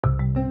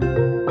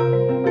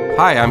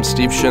Hi, I'm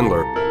Steve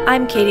Schindler.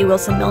 I'm Katie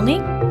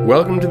Wilson-Milne.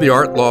 Welcome to the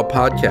Art Law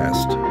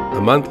Podcast, a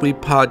monthly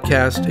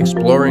podcast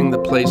exploring the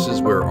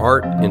places where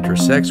art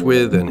intersects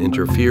with and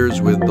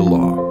interferes with the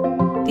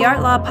law. The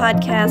Art Law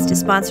Podcast is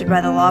sponsored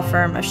by the law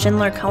firm of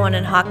Schindler, Cohen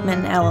 &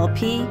 Hochman,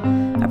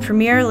 LLP, a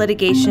premier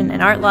litigation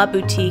and art law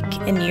boutique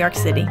in New York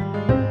City.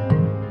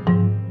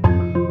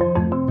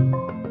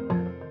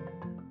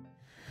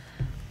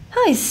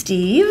 Hi,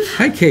 Steve.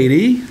 Hi,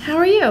 Katie. How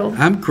are you?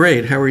 I'm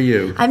great. How are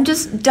you? I'm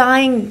just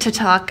dying to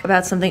talk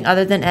about something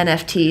other than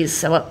NFTs,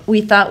 so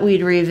we thought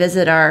we'd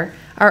revisit our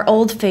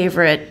old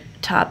favorite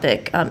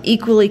topic,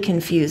 equally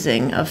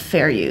confusing, of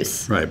fair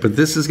use. Right, but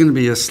this is going to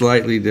be a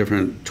slightly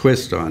different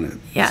twist on it.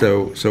 Yeah.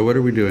 So what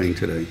are we doing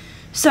today?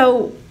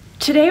 So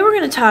today we're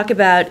going to talk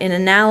about an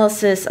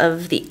analysis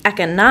of the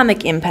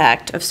economic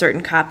impact of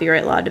certain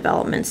copyright law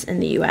developments in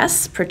the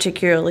U.S.,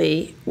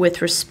 particularly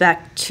with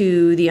respect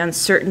to the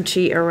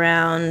uncertainty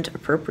around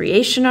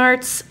appropriation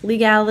arts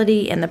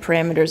legality and the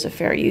parameters of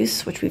fair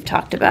use, which we've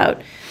talked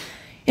about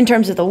in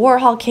terms of the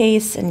Warhol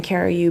case and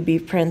Carreyrou v.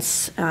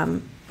 Prince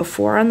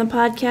before on the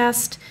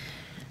podcast.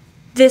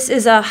 This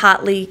is a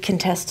hotly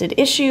contested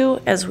issue,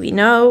 as we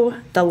know.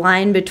 The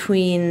line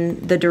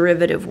between the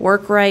derivative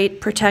work right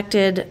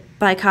protected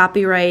by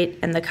copyright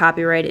and the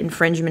copyright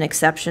infringement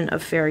exception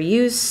of fair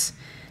use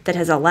that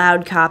has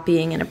allowed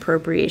copying and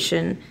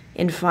appropriation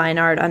in fine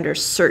art under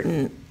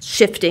certain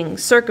shifting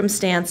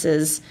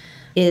circumstances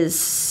is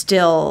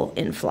still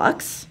in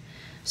flux.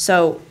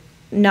 So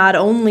not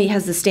only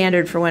has the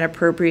standard for when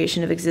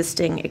appropriation of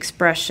existing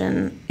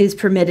expression is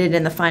permitted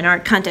in the fine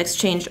art context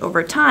changed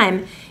over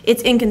time,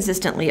 it's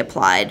inconsistently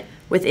applied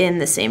within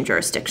the same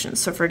jurisdictions.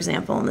 So for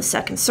example, in the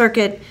Second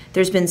Circuit,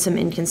 there's been some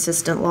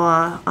inconsistent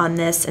law on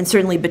this, and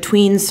certainly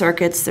between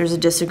circuits, there's a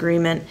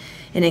disagreement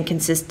and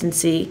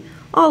inconsistency,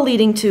 all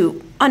leading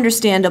to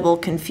understandable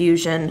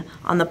confusion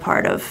on the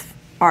part of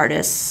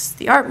artists,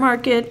 the art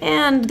market,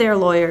 and their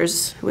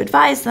lawyers who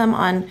advise them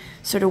on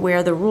sort of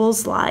where the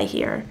rules lie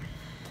here.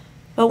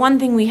 But one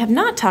thing we have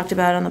not talked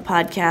about on the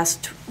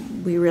podcast,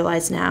 we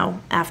realize now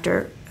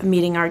after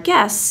meeting our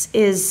guests,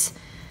 is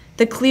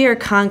the clear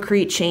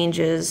concrete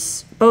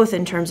changes, both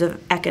in terms of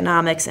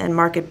economics and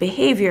market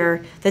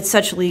behavior, that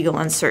such legal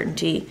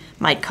uncertainty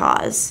might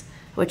cause,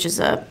 which is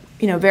a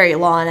very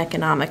law and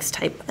economics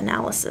type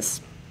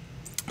analysis.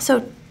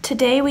 So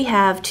today we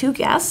have two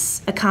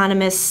guests,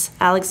 economists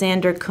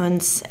Alexander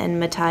Kuntz and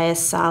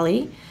Matthias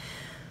Salih,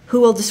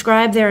 who will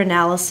describe their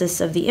analysis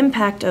of the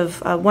impact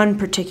of one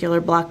particular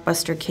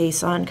blockbuster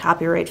case on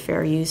copyright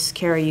fair use,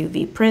 Carreyrou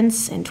v.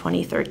 Prince in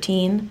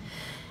 2013,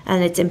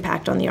 and its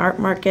impact on the art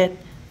market,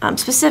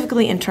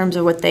 specifically in terms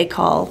of what they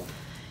call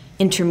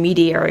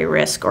intermediary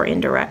risk or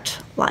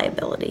indirect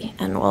liability.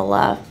 And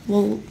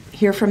we'll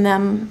hear from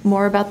them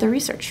more about their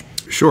research.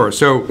 Sure.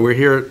 So we're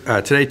here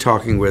today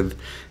talking with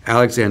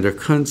Alexander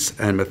Kuntz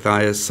and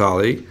Matthias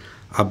Salih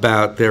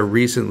about their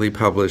recently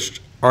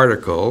published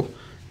article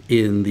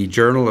in the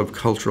Journal of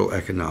Cultural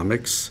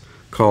Economics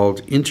called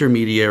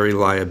Intermediary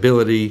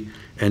Liability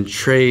and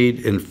Trade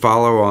in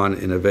Follow-on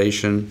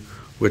Innovation,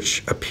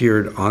 which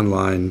appeared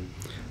online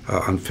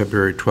on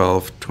February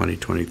 12,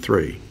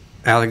 2023.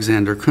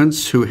 Alexander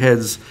Kuntz, who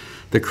heads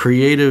the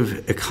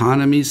Creative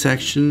Economy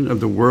section of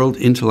the World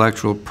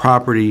Intellectual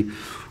Property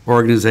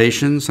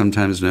Organization,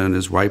 sometimes known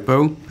as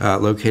WIPO,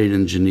 located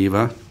in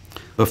Geneva.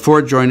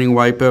 Before joining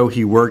WIPO,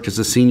 he worked as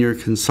a senior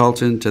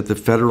consultant at the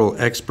Federal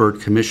Expert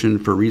Commission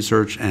for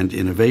Research and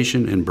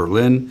Innovation in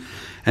Berlin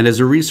and as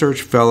a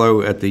research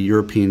fellow at the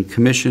European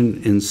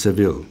Commission in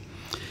Seville.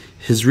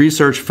 His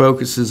research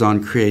focuses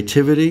on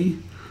creativity,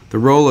 the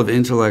role of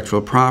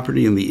intellectual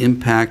property, and the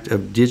impact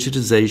of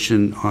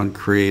digitization on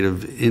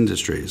creative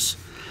industries.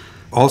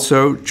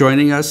 Also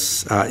joining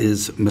us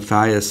is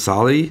Matthias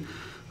Salih,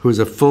 who is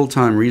a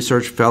full-time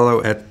research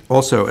fellow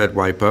also at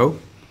WIPO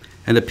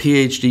and a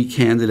PhD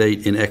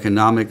candidate in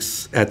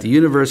economics at the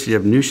University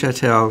of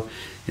Neuchâtel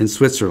in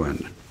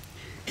Switzerland.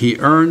 He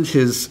earned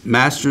his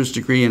master's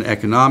degree in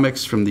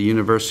economics from the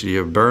University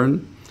of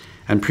Bern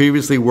and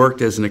previously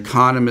worked as an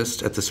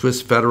economist at the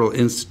Swiss Federal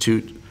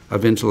Institute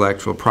of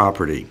Intellectual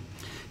Property.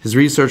 His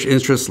research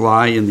interests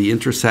lie in the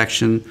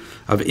intersection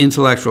of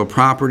intellectual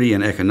property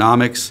and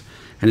economics,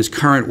 and his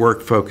current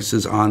work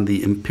focuses on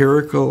the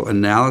empirical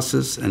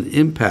analysis and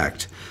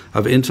impact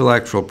of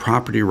intellectual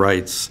property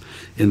rights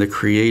in the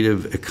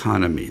creative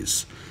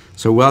economies.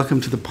 So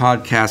welcome to the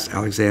podcast,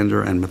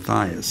 Alexander and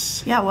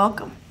Matthias. Yeah,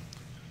 welcome.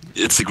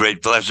 It's a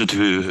great pleasure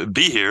to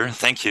be here.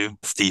 Thank you,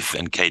 Steve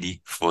and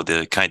Katie, for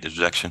the kind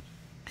introduction.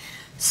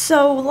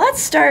 So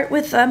let's start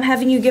with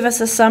having you give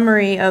us a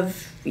summary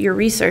of your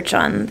research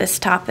on this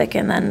topic,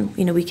 and then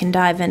we can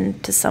dive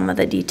into some of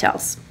the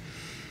details.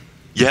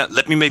 Yeah,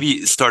 let me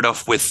maybe start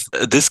off with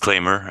a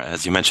disclaimer.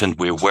 As you mentioned,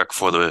 we work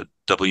for the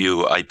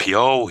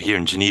WIPO here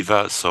in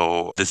Geneva.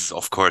 So this is,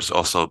 of course,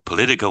 also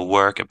political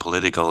work, a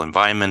political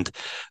environment.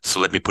 So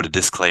let me put a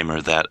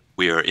disclaimer that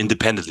we are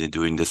independently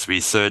doing this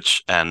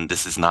research, and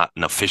this is not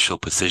an official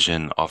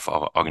position of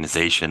our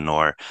organization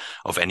or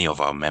of any of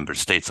our member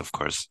states, of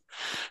course.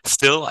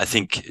 Still, I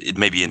think it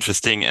may be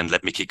interesting, and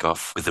let me kick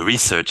off with the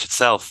research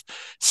itself.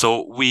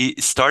 So we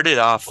started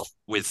off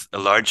with a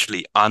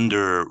largely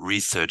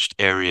under-researched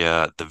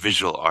area, the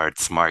visual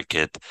arts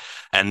market.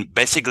 And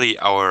basically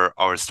our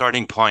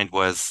starting point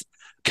was,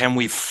 can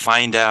we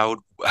find out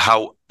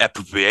how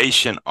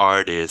appropriation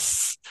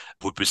artists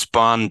would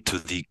respond to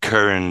the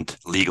current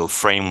legal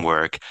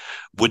framework?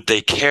 Would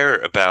they care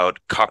about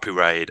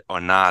copyright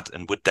or not?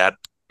 And would that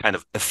kind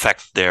of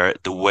affect the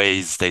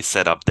ways they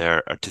set up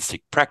their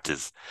artistic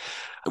practice?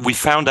 We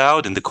found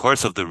out in the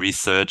course of the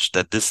research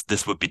that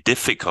this would be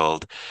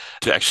difficult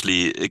to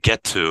actually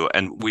get to.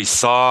 And we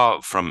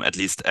saw from at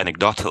least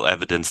anecdotal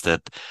evidence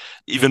that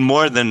even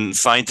more than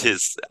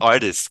scientists,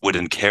 artists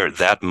wouldn't care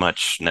that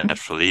much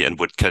naturally, and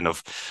would kind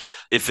of,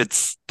 if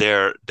it's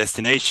their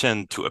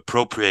destination to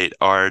appropriate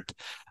art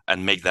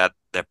and make that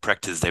their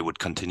practice, they would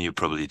continue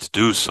probably to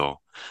do so.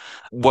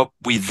 What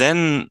we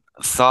then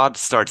start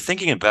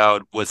thinking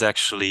about was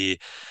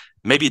actually,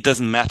 maybe it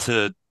doesn't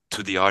matter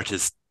to the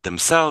artist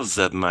themselves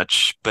that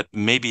much, but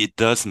maybe it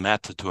does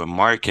matter to a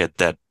market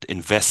that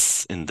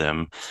invests in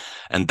them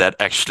and that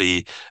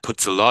actually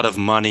puts a lot of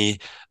money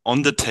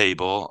on the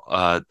table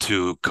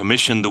to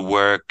commission the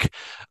work,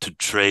 to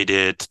trade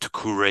it, to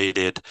curate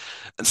it.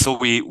 And so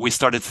we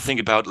started to think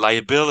about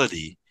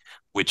liability,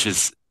 which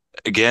is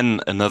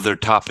again another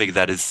topic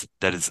that is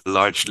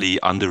largely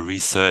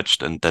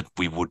under-researched, and that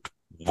we would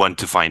want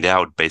to find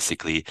out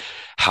basically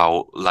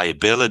how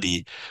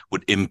liability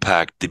would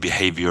impact the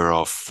behavior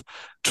of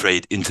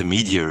trade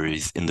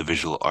intermediaries in the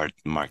visual art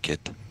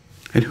market.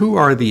 And who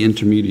are the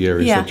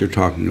intermediaries that you're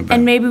talking about?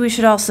 And maybe we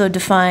should also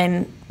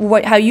define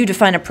how you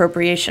define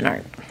appropriation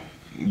art.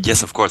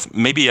 Yes, of course.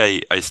 Maybe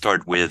I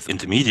start with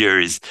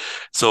intermediaries.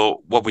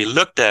 So what we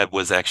looked at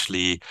was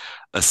actually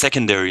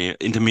secondary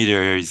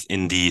intermediaries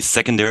in the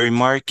secondary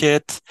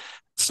market.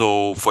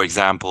 So, for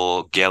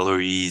example,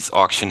 galleries,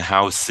 auction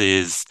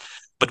houses.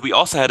 But we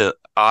also had an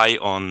eye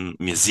on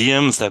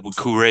museums that would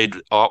curate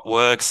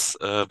artworks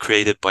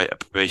created by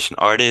appropriation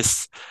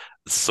artists.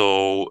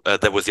 So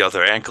that was the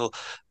other angle.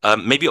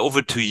 Maybe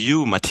over to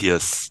you,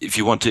 Matthias, if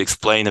you want to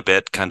explain a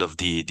bit kind of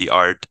the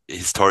art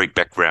historic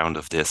background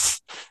of this,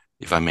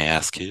 if I may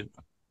ask you.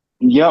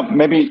 Yeah,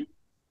 maybe.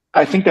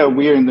 I think that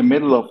we're in the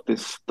middle of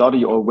this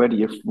study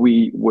already. If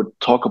we would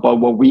talk about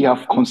what we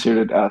have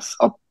considered as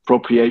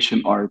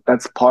appropriation art,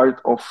 that's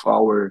part of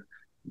our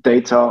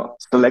data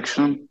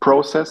selection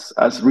process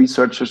as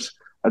researchers.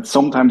 And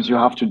sometimes you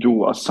have to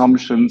do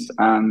assumptions,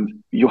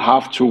 and you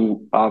have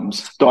to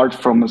start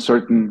from a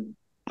certain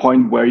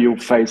point where you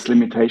face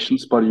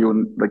limitations, but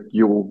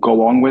you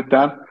go on with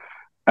that.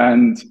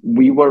 And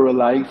we were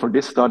relying for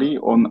this study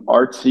on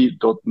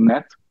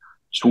artsy.net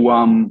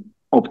to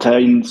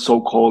obtain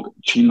so-called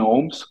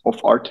genomes of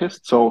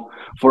artists. So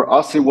for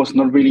us, it was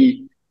not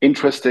really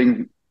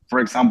interesting, for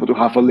example, to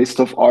have a list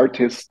of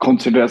artists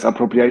considered as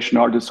appropriation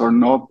artists or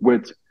not,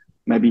 with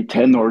maybe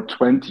 10 or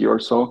 20 or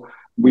so.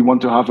 We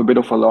want to have a bit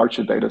of a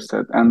larger data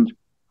set. And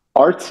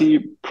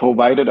Artsy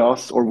provided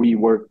us, or we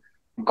were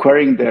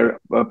querying their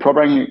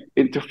programming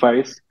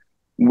interface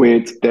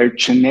with their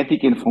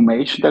genetic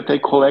information that they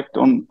collect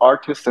on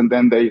artists, and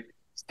then they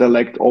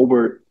select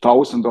over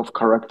thousands of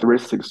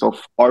characteristics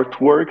of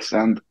artworks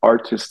and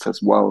artists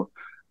as well.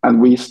 And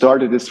we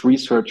started this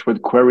research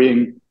with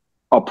querying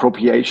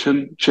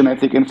appropriation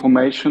genetic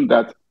information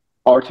that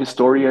art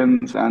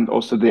historians and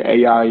also the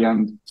AI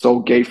and so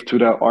gave to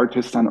the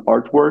artists and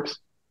artworks.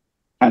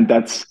 And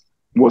that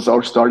was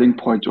our starting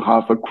point, to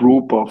have a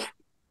group of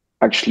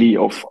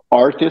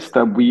artists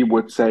that we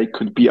would say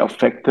could be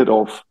affected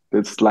of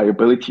this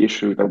liability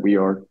issue that we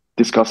are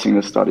discussing in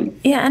the study.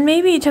 Yeah, and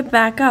maybe to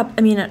back up,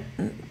 I mean,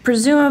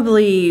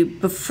 presumably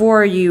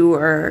before you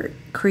were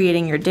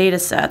creating your data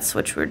sets,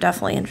 which we're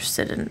definitely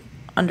interested in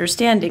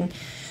understanding,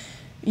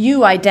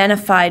 you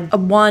identified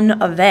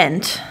one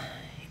event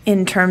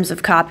in terms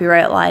of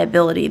copyright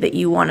liability that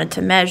you wanted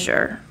to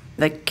measure,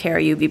 the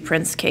Carreyrou v.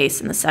 Prince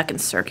case in the Second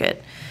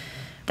Circuit,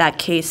 that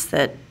case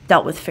that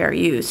dealt with fair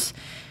use.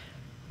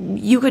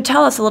 You could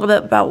tell us a little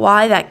bit about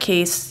why that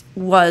case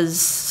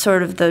was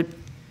sort of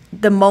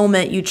the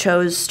moment you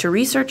chose to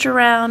research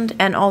around,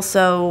 and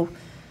also,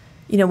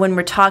 you know, when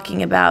we're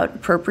talking about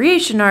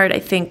appropriation art, I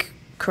think,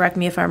 correct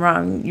me if I'm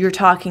wrong, you're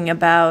talking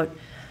about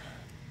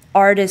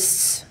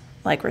artists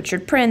like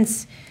Richard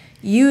Prince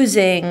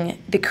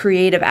using the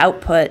creative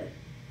output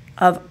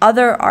of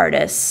other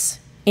artists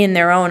in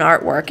their own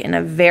artwork in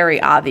a very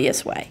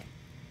obvious way.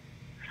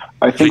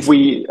 I think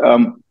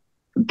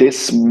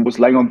this was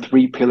laying on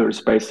three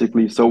pillars,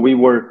 basically. So we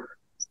were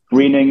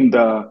screening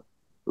the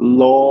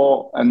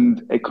law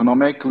and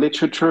economic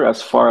literature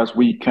as far as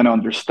we can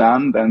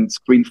understand, and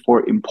screen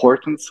for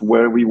importance,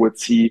 where we would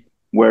see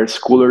where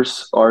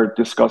scholars are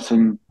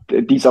discussing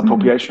these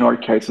appropriation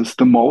art cases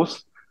the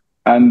most.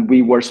 And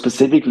we were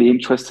specifically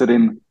interested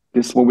in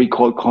this, what we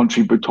call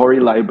contributory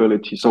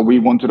liability. So we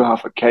wanted to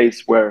have a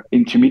case where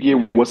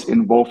intermediary was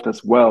involved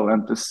as well.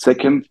 And the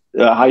second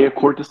higher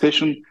court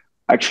decision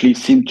actually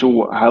seemed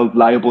to held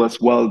liable as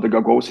well the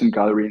Gagosian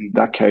Gallery in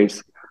that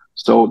case.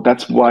 So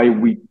that's why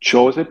we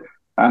chose it.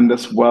 And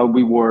as well,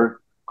 we were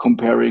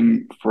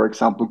comparing, for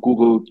example,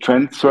 Google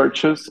trend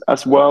searches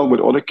as well with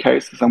other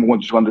cases. And we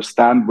wanted to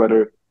understand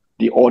whether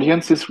the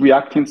audience is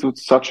reacting to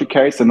such a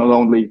case, and not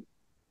only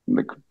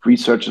like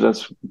researchers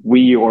as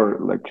we or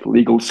like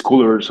legal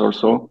scholars or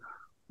so,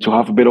 to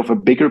have a bit of a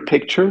bigger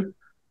picture.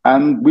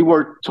 And we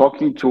were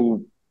talking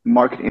to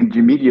market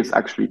intermediaries,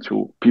 actually,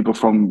 to people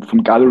from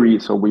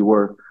galleries. So we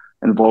were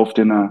involved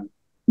in a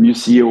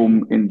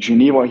museum in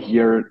Geneva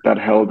here that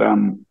held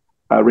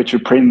a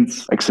Richard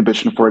Prince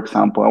exhibition, for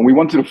example. And we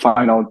wanted to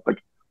find out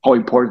like how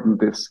important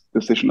this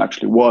decision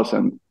actually was.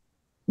 And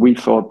we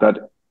thought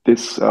that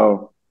this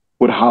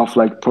would have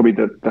like probably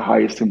the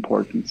highest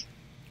importance.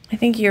 I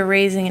think you're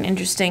raising an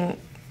interesting,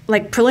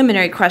 like,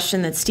 preliminary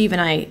question that Steve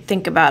and I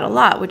think about a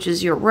lot, which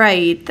is, you're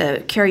right,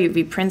 the Cariou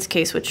v. Prince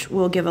case, which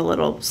we'll give a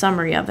little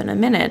summary of in a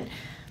minute,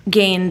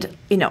 gained,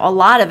 a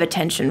lot of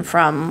attention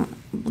from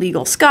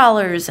legal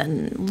scholars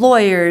and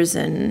lawyers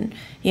and,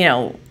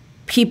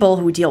 people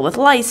who deal with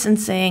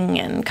licensing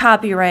and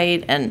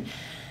copyright, and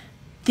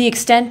the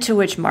extent to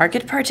which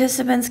market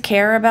participants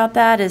care about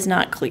that is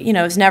not clear.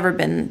 It's never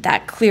been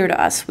that clear to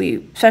us.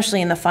 We,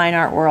 especially in the fine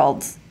art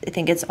world, I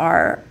think it's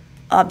our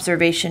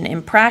observation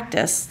in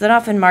practice that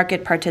often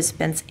market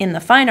participants in the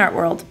fine art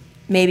world,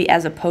 maybe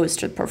as opposed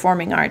to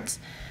performing arts,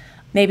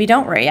 maybe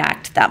don't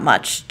react that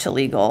much to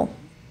legal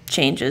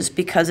changes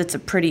because it's a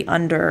pretty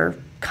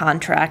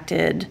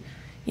under-contracted,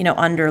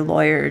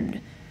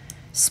 under-lawyered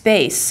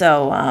space.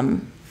 So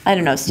I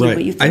don't know, Steve, Right.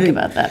 what you think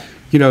about that.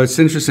 It's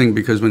interesting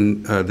because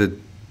when the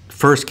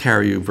first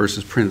Cariou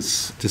versus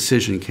Prince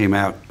decision came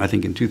out, I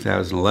think in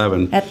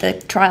 2011. At the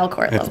trial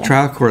court level. At the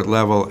trial court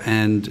level,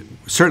 and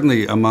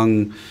certainly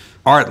among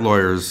art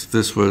lawyers,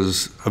 this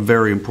was a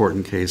very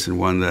important case and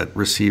one that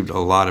received a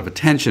lot of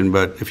attention.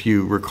 But if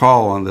you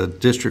recall, on the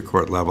district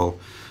court level,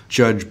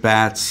 Judge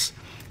Batts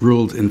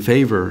ruled in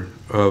favor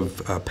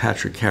of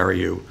Patrick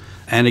Cariou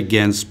and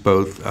against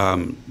both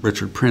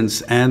Richard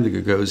Prince and the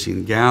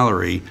Gagosian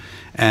Gallery,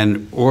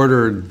 and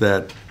ordered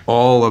that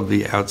all of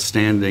the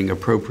outstanding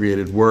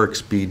appropriated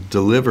works be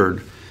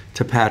delivered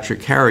to Patrick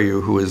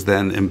Cariou, who is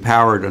then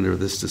empowered under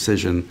this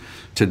decision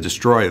to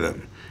destroy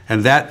them.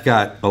 And that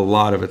got a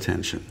lot of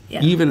attention,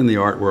 even in the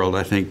art world,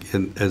 I think,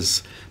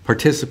 as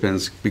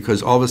participants,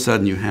 because all of a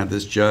sudden you had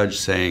this judge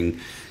saying,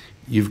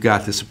 you've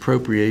got this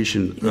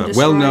appropriation,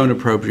 well-known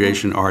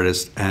appropriation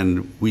artist,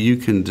 and you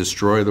can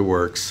destroy the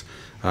works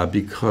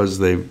because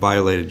they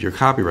violated your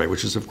copyright,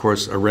 which is, of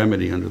course, a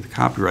remedy under the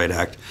Copyright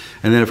Act.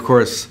 And then, of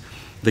course,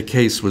 the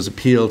case was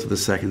appealed to the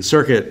Second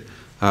Circuit,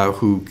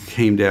 who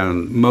came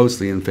down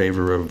mostly in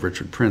favor of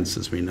Richard Prince,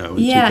 as we know,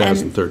 in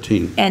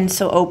 2013. And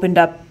so opened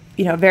up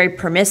a very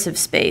permissive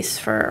space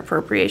for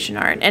appropriation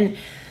art. And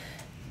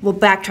we'll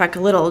backtrack a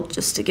little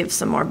just to give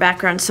some more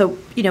background. So,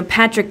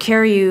 Patrick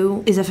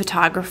Cariou is a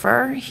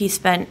photographer. He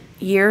spent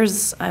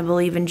years, I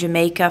believe, in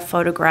Jamaica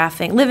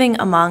living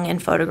among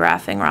and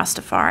photographing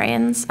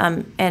Rastafarians,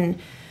 and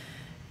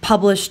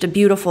published a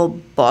beautiful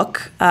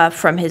book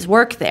from his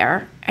work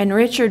there. And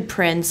Richard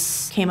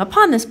Prince came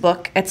upon this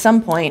book at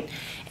some point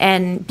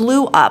and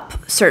blew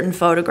up certain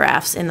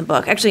photographs in the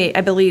book. Actually,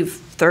 I believe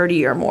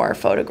 30 or more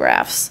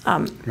photographs,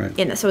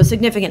 so a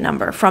significant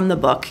number from the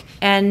book,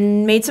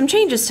 and made some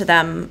changes to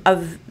them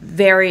of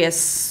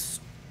various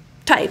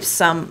types.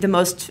 The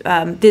most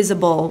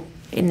visible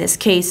in this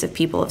case, if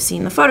people have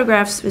seen the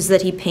photographs, is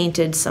that he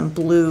painted some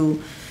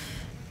blue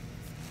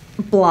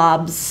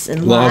blobs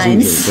and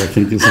lozenges, lines. I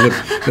think is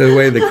the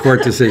way the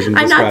court decision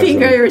describes I'm not being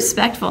them. very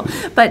respectful.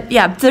 But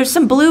yeah, there's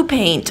some blue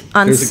paint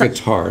on There's a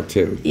guitar,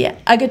 too. Yeah,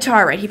 a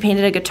guitar, right. He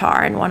painted a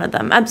guitar in one of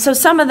them. So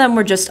some of them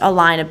were just a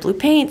line of blue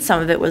paint.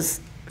 Some of it was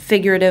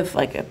figurative,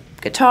 like a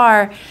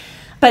guitar.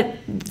 But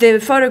the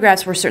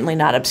photographs were certainly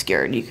not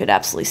obscured. You could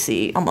absolutely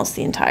see almost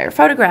the entire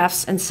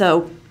photographs. And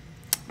so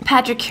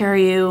Patrick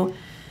Cariou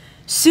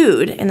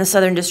sued in the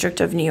Southern District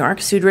of New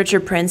York, sued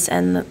Richard Prince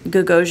and the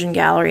Gagosian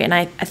Gallery, and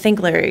I think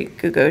Larry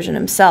Gagosian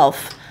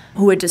himself,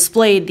 who had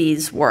displayed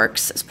these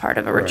works as part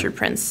of a Richard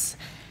Prince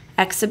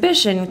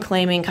exhibition,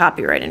 claiming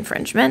copyright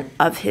infringement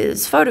of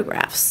his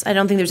photographs. I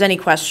don't think there's any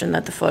question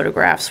that the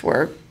photographs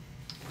were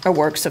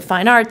works of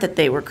fine art, that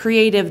they were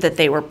creative, that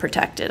they were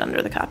protected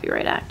under the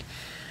Copyright Act.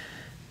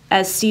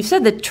 As Steve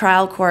said, the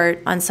trial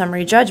court on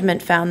summary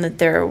judgment found that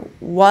there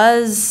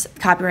was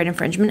copyright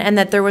infringement and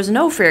that there was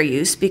no fair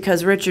use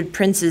because Richard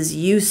Prince's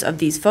use of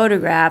these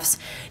photographs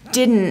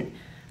didn't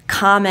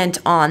comment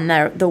on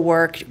the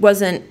work,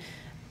 wasn't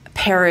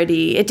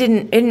parody, it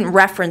didn't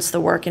reference the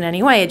work in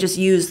any way, it just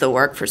used the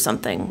work for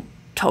something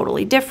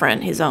totally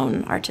different, his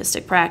own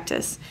artistic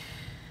practice.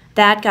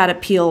 That got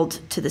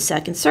appealed to the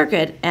Second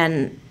Circuit,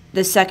 and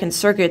the Second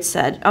Circuit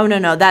said, oh,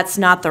 no, that's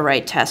not the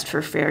right test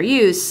for fair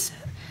use.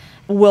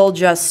 We'll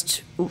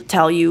just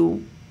tell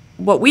you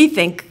what we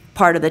think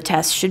part of the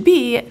test should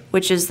be,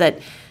 which is that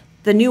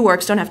the new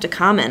works don't have to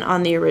comment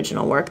on the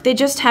original work. They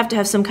just have to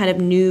have some kind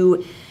of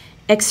new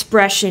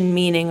expression,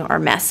 meaning, or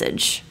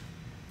message.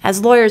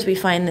 As lawyers, we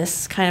find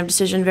this kind of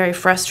decision very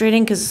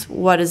frustrating because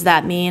what does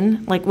that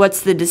mean? Like,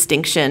 what's the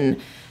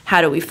distinction?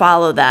 How do we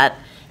follow that?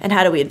 And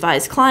how do we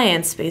advise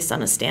clients based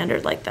on a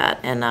standard like that?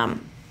 And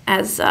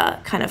as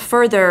kind of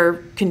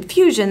further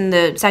confusion,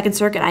 the Second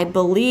Circuit, I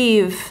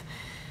believe,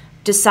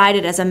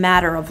 decided as a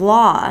matter of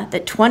law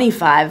that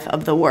 25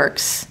 of the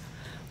works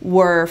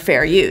were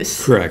fair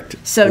use. Correct.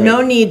 So right.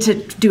 No need to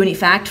do any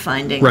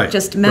fact-finding. Right.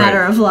 Just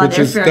matter of law,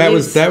 they're fair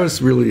use. That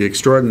was really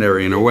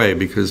extraordinary in a way,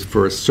 because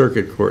for a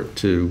circuit court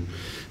to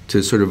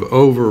sort of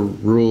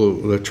overrule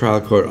the trial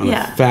court on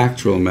a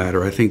factual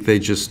matter, I think they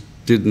just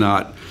did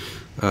not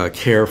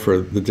care for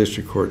the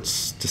district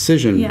court's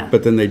decision. Yeah.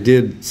 But then they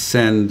did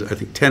send, I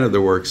think, 10 of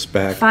the works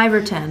back. 5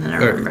 or 10, and I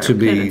remember.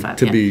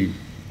 To be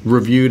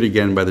reviewed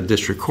again by the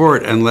district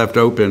court, and left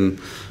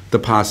open the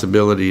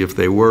possibility, if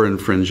they were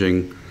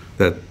infringing,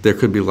 that there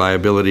could be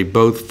liability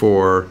both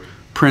for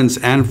Prince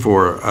and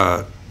for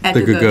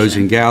the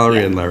Gagosian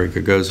Gallery and Larry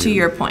Gagosian. To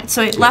your point.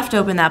 So it left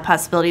open that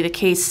possibility. The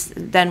case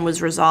then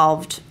was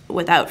resolved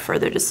without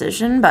further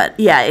decision. But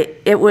yeah,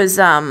 it was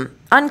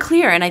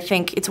unclear, and I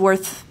think it's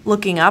worth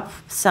looking up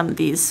some of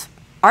these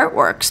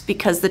artworks,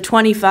 because the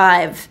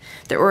 25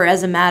 that were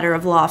as a matter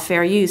of law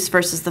fair use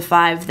versus the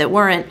 5 that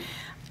weren't,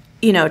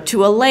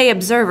 to a lay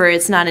observer,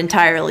 it's not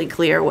entirely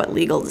clear what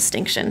legal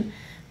distinction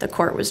the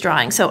court was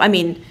drawing. So, I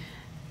mean,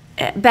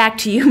 back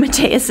to you,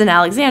 Matthias and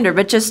Alexander,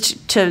 but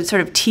just to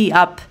sort of tee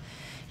up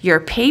your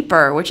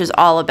paper, which is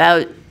all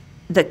about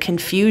the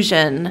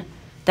confusion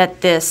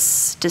that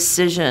this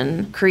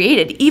decision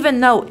created,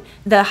 even though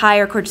the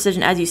higher court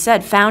decision, as you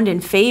said, found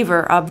in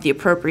favor of the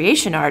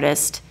appropriation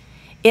artist,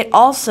 it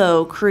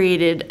also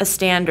created a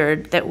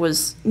standard that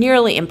was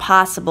nearly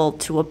impossible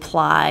to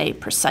apply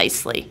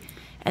precisely.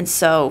 And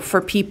so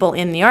for people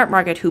in the art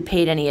market who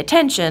paid any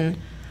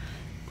attention,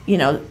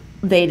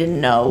 they didn't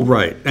know.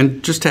 Right.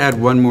 And just to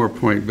add one more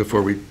point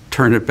before we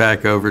turn it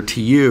back over to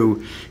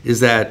you,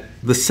 is that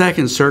the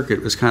Second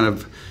Circuit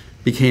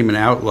became an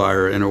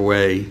outlier in a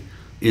way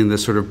in the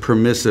sort of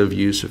permissive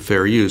use of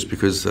fair use,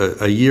 because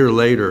a year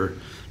later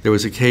there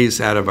was a case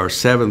out of our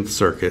Seventh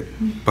Circuit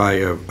by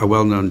a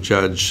well-known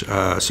judge,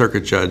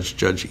 circuit judge,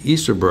 Judge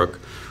Easterbrook,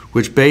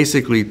 which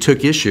basically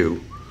took issue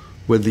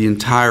with the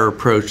entire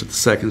approach that the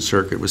Second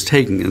Circuit was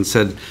taking, and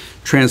said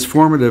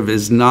transformative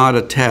is not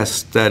a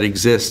test that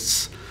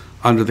exists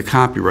under the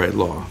copyright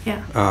law.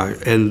 Yeah.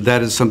 And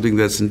that is something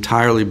that's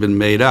entirely been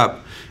made up.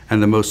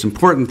 And the most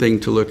important thing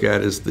to look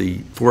at is the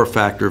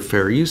 4-factor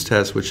fair use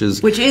test, which is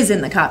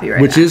in the Copyright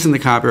Act. Which is in the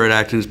Copyright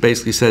Act, and it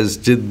basically says,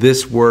 did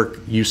this work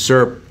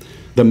usurp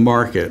the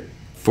market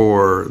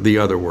for the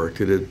other work?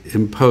 Did it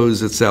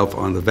impose itself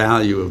on the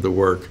value of the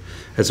work,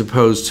 as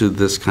opposed to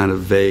this kind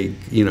of vague,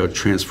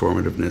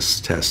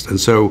 transformativeness test? And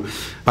so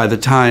by the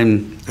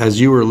time, as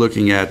you were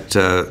looking at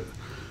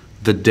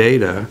the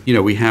data,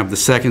 we have the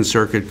Second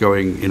Circuit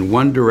going in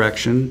one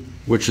direction,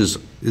 which is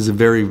a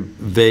very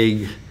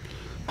vague,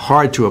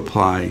 hard to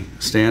apply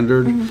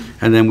standard,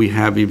 and then we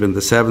have even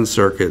the Seventh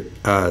Circuit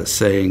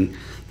saying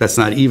that's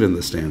not even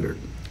the standard.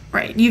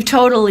 Right. You've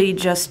totally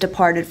just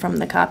departed from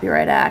the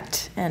Copyright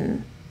Act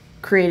and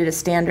created a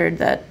standard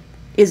that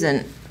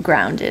isn't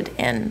grounded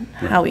in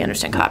how we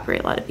understand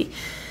copyright law to be.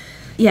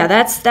 Yeah,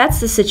 that's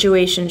the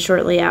situation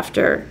shortly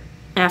after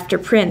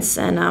Prince,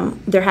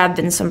 and there have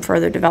been some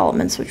further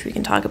developments which we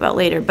can talk about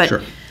later. But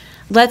sure.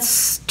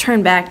 Let's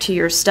turn back to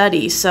your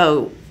study.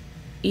 So,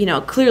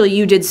 clearly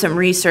you did some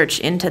research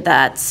into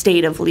that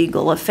state of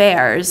legal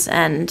affairs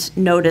and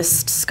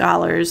noticed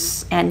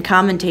scholars and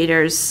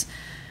commentators,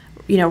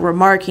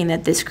 remarking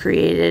that this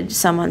created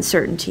some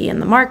uncertainty in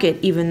the market,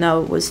 even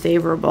though it was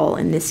favorable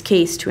in this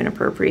case to an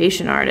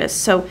appropriation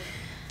artist. So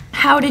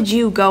how did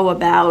you go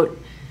about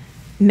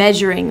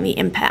measuring the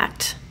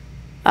impact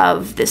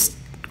of this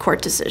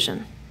court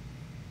decision?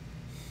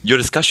 Your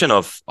discussion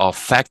of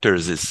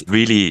factors is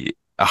really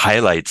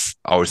highlights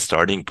our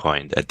starting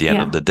point at the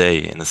end of the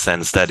day, in the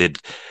sense that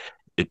it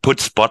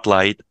puts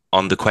spotlight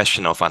on the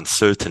question of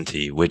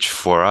uncertainty, which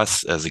for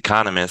us as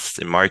economists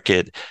in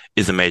market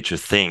is a major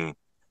thing.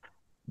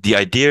 The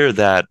idea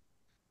that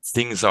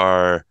things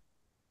are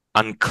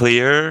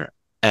unclear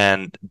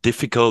and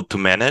difficult to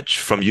manage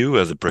from you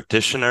as a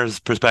practitioner's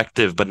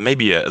perspective, but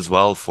maybe as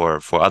well for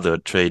other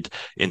trade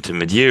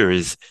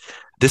intermediaries,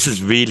 this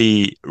is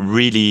really,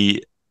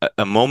 really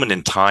a moment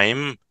in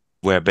time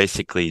where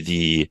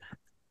basically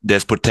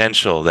there's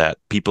potential that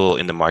people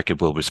in the market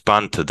will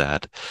respond to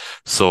that.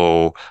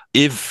 So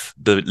if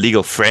the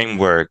legal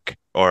framework,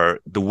 or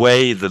the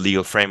way the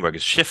legal framework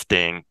is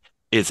shifting,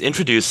 is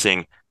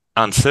introducing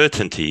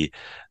uncertainty,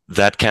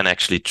 that can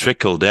actually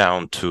trickle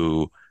down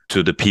to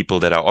the people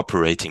that are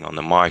operating on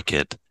the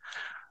market.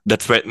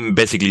 That's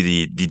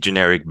basically the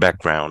generic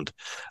background.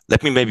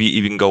 Let me maybe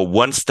even go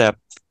one step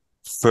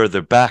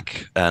further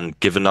back and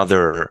give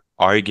another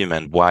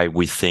argument why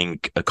we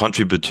think a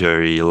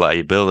contributory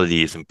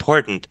liability is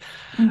important.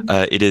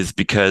 It is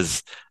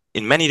because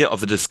in many of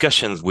the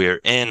discussions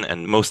we're in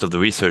and most of the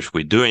research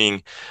we're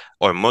doing,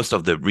 or most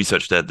of the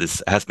research that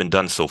has been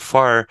done so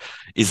far,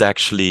 is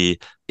actually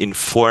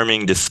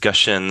informing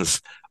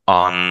discussions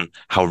on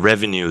how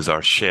revenues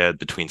are shared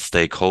between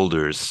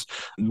stakeholders,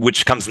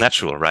 which comes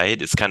natural,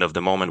 right? It's kind of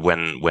the moment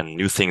when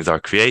new things are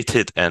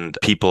created and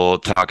people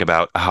talk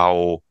about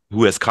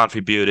who has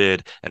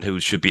contributed and who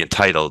should be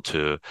entitled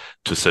to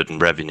certain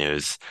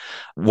revenues.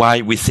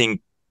 Why we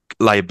think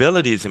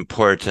liability is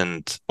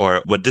important,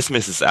 or what this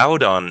misses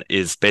out on,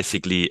 is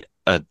basically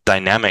a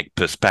dynamic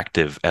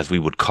perspective, as we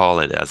would call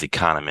it as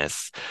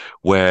economists,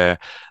 where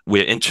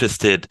we're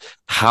interested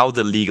how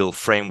the legal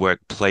framework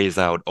plays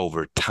out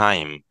over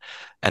time.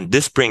 And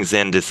this brings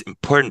in this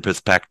important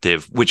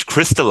perspective, which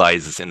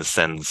crystallizes in a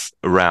sense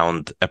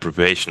around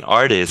appropriation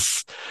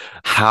artists.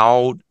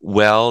 How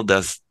well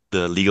does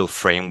the legal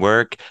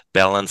framework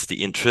balance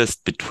the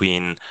interest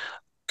between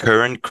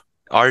current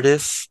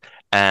artists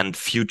and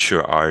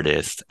future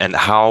artists, and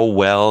how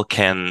well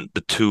can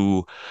the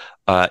two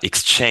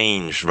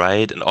exchange,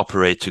 right, and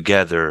operate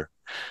together?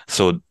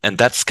 And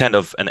that's kind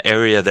of an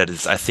area that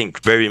is, I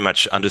think, very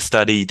much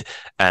understudied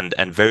and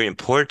very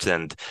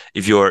important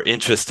if you're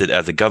interested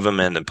as a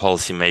government and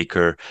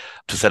policymaker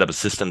to set up a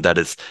system that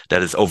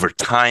is over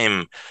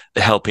time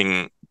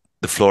helping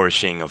the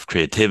flourishing of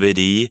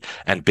creativity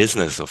and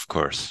business, of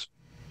course.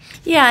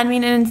 Yeah, I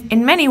mean,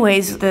 in many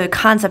ways, the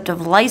concept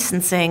of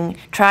licensing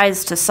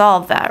tries to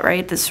solve that,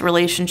 right? This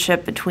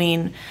relationship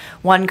between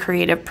one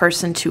creative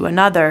person to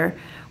another,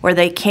 where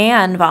they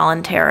can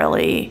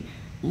voluntarily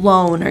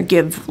loan or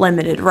give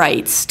limited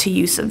rights to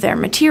use of their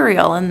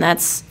material. And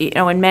that's,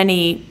 in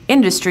many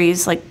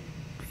industries, like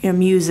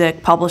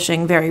music,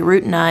 publishing, very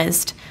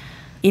routinized.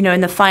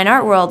 In the fine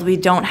art world, we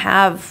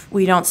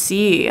don't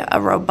see a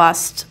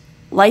robust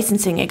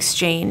licensing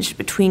exchange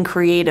between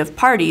creative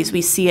parties.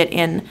 We see it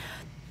in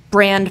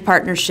brand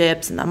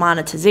partnerships and the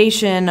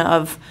monetization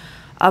of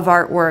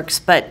artworks,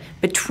 but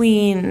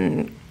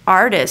between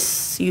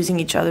artists using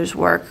each other's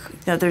work,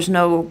 there's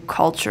no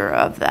culture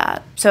of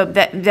that. So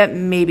that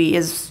maybe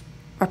is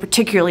a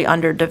particularly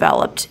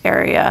underdeveloped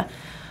area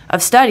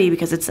of study,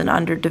 because it's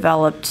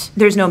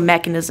there's no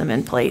mechanism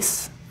in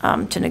place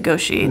to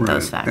negotiate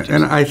those factors.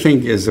 And I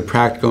think as a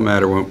practical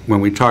matter, when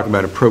we talk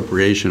about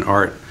appropriation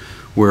art,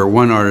 where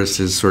one artist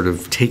is sort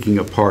of taking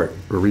apart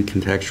or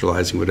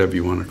recontextualizing, whatever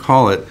you want to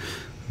call it,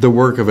 the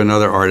work of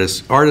another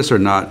artist. Artists are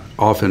not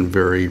often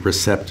very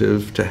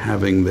receptive to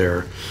having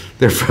their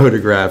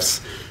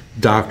photographs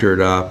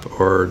doctored up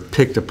or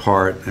picked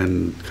apart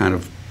and kind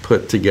of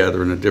put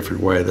together in a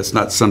different way. That's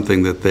not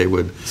something that they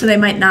would. So they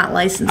might not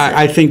license it.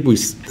 I think we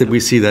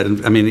see that.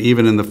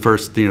 Even in the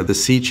first, the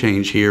sea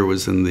change here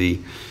was in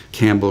the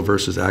Campbell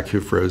versus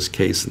Akufrose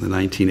case in the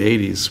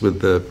 1980s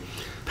with the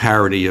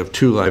parody of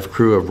Two Live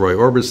Crew of Roy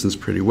Orbison's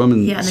Pretty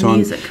Woman song.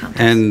 Music contest.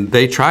 And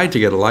they tried to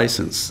get a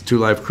license. Two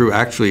Live Crew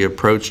actually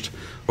approached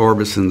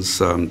Orbison's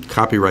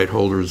copyright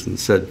holders and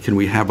said, can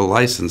we have a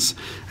license?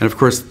 And of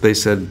course they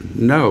said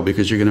no,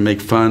 because you're going to make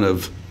fun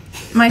of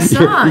my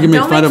song. You can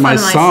make fun of my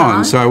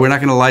song, so we're not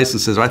going to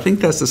license it. So I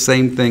think that's the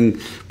same thing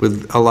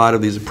with a lot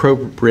of these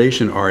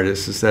appropriation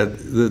artists, is that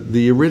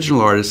the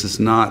original artist is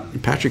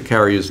not, Patrick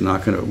Carey is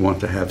not going to want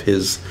to have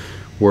his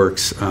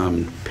works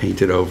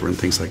painted over and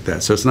things like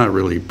that. So it's not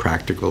really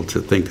practical to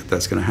think that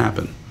that's going to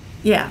happen.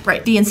 Yeah,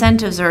 right. The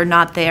incentives are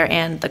not there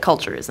and the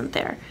culture isn't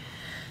there.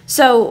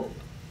 So,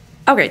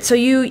 okay, so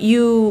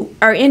you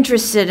are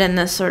interested in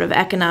this sort of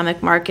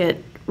economic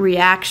market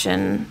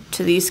reaction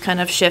to these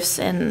kind of shifts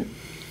in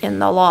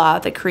the law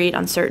that create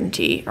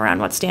uncertainty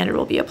around what standard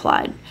will be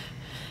applied.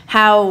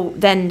 How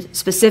then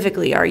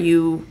specifically are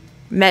you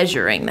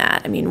measuring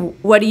that? I mean,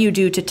 what do you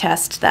do to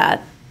test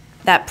that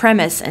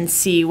premise and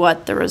see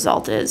what the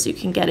result is? You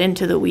can get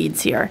into the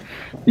weeds here.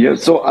 Yeah,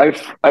 so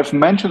I've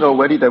mentioned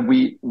already that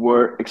we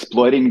were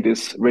exploiting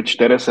this rich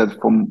data set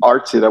from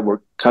Artsy, that we're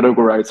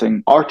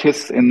categorizing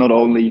artists in not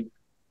only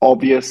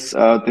obvious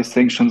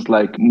distinctions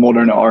like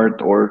modern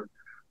art or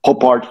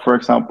pop art, for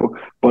example,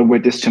 but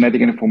with this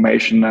genetic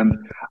information. And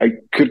I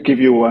could give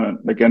you an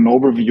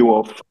overview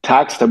of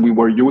tags that we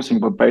were using,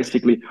 but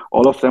basically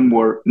all of them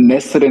were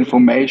nested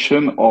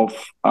information of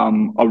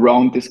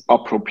around this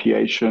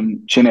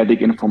appropriation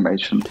genetic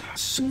information.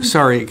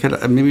 Sorry,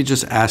 could I maybe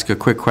just ask a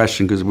quick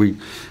question, because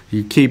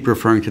you keep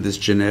referring to this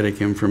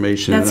genetic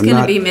information. That's going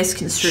to be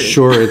misconstrued.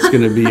 Sure, it's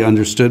going to be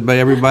understood by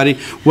everybody.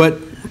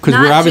 Because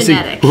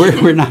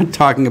we're not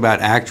talking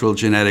about actual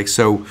genetics,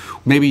 so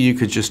maybe you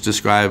could just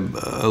describe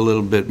a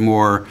little bit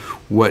more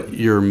what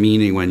you're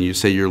meaning when you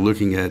say you're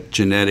looking at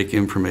genetic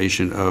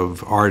information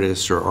of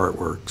artists or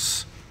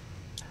artworks.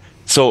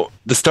 So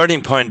the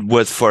starting point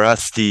was for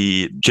us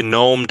the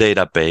genome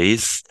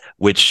database,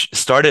 which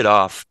started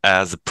off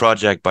as a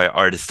project by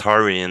art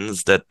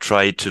historians that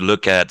tried to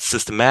look at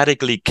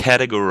systematically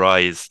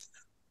categorize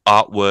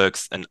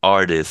artworks and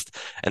artists.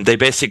 And they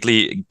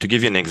basically, to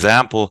give you an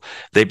example,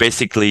 they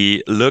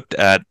basically looked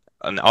at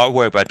an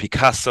artwork by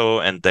Picasso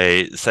and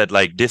they said,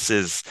 like, this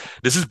is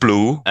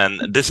blue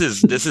and this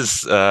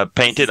is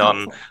painted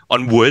on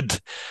wood.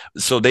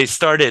 So they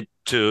started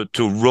to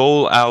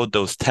roll out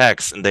those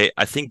tags, and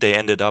I think they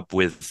ended up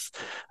with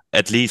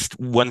at least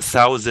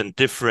 1,000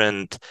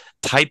 different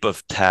type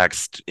of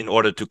tags in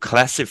order to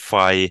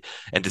classify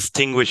and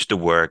distinguish the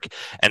work.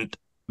 And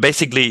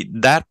basically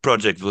that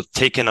project was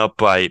taken up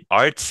by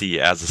Artsy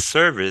as a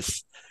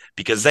service,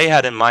 because they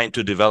had in mind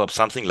to develop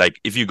something like,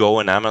 if you go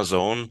on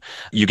Amazon,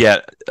 you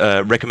get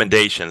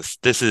recommendations.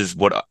 This is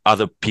what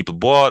other people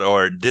bought,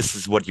 or this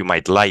is what you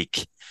might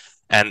like.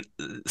 And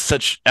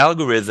such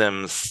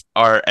algorithms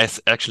are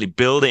actually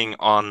building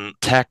on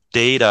tag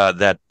data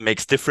that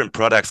makes different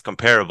products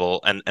comparable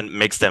and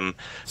makes them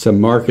some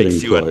marketing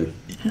play.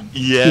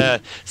 Yeah.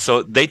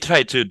 So they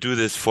try to do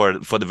this for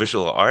the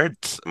visual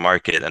art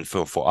market and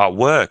for our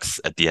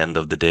works at the end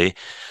of the day.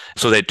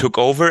 So they took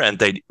over and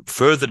they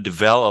further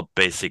developed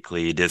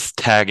basically this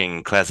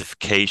tagging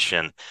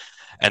classification.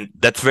 And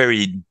that's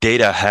very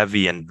data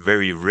heavy and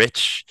very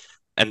rich.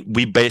 And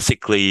we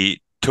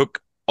basically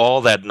took all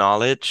that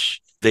knowledge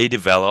they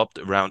developed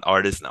around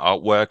artists and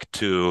artwork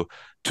to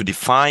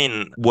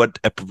define what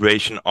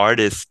appropriation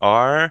artists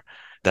are.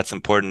 That's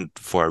important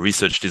for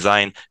research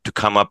design, to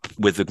come up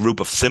with a group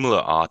of similar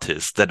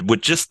artists that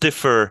would just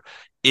differ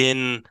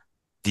in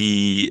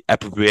the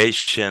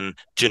appropriation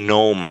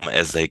genome,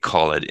 as they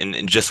call it,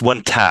 in just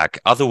one tag.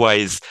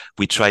 Otherwise,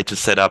 we try to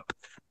set up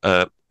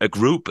a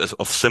group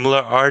of similar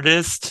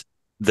artists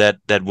that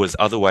was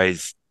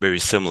otherwise very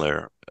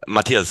similar.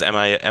 Matthias, am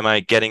I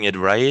getting it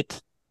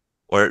right?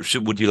 Or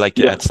would you like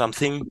to add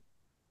something?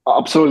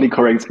 Absolutely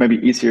correct. It's maybe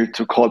easier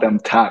to call them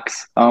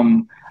tags.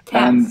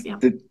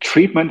 The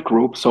treatment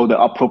group, so the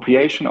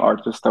appropriation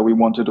artists that we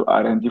wanted to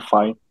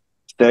identify,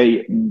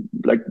 they,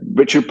 like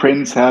Richard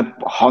Prince had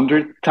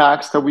 100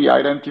 tags that we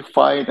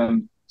identified,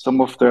 and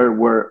some of there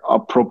were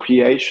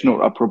appropriation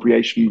or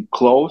appropriation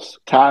clause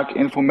tag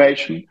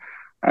information.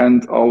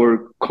 And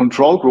our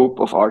control group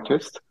of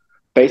artists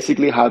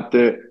basically had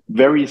the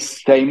very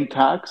same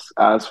tags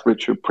as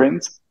Richard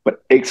Prince,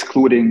 but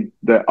excluding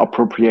the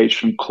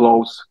appropriation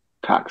clause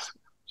tags.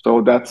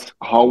 So that's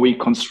how we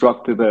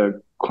constructed a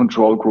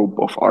control group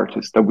of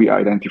artists that we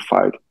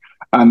identified.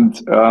 And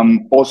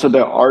also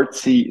the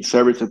Artsy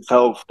service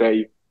itself,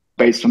 they,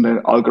 based on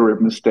the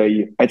algorithms,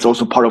 it's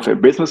also part of their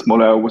business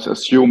model. I always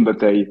assume that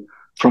they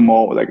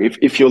promote, like,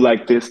 if you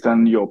like this,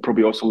 then you'll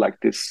probably also like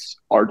this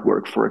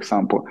artwork, for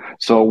example.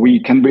 So we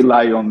can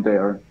rely on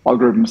their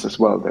algorithms as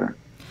well there.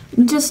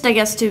 Just, I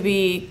guess,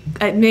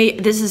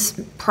 this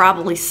is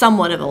probably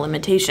somewhat of a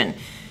limitation.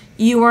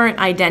 You weren't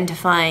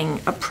identifying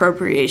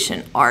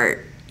appropriation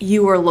art.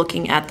 You were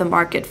looking at the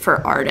market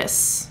for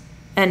artists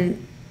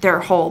and their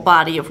whole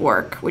body of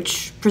work,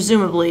 which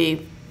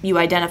presumably you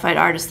identified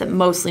artists that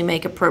mostly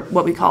make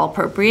what we call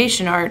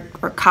appropriation art,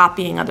 or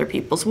copying other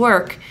people's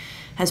work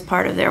as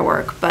part of their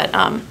work. But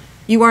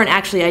you weren't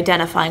actually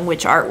identifying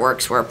which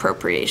artworks were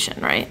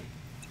appropriation, right?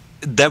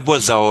 That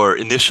was our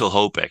initial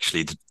hope,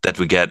 actually, that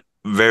we get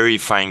very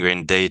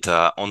fine-grained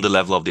data on the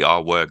level of the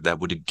artwork that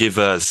would give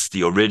us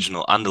the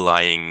original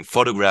underlying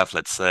photograph,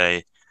 let's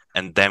say,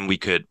 and then we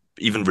could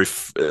even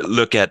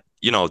look at,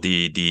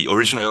 the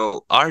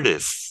original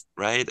artists,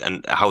 right,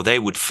 and how they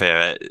would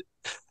fare.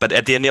 But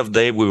at the end of the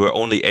day, we were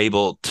only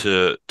able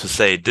to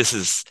say, this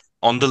is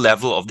on the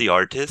level of the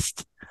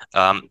artist.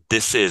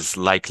 This is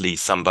likely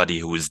somebody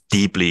who is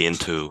deeply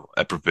into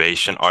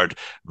appropriation art,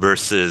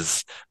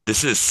 versus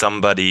this is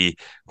somebody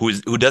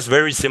who does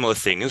very similar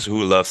things,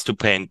 who loves to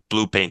paint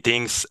blue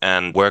paintings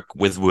and work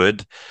with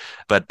wood,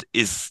 but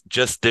is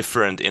just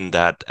different in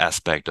that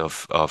aspect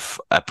of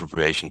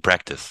appropriation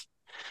practice.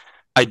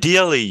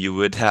 Ideally, you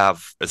would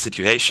have a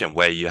situation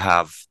where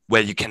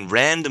you can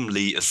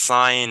randomly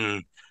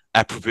assign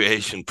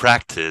appropriation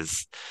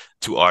practice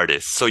to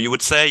artists. So you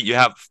would say you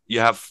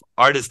have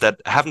artists that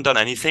haven't done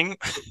anything,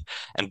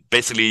 and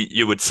basically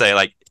you would say,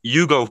 like,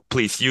 you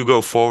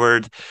go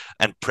forward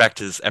and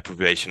practice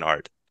appropriation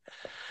art.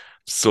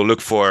 So look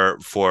for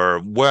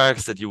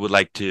works that you would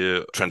like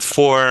to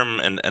transform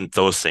and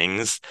those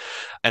things.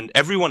 And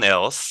everyone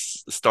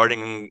else,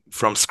 starting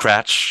from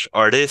scratch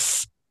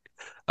artists,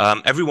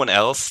 everyone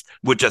else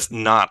would just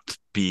not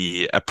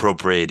be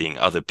appropriating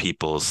other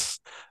people's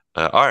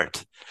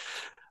art.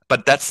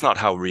 But that's not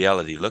how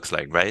reality looks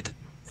like, right?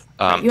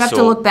 You have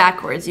to look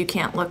backwards. You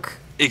can't look.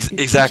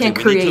 Exactly. You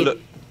can't create.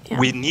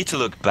 We need to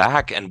look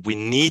back, and we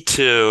need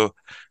to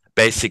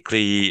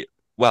basically,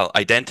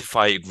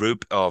 identify a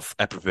group of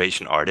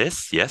appropriation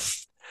artists,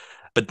 yes.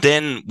 But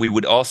then we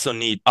would also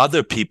need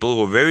other people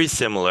who are very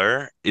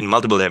similar in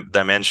multiple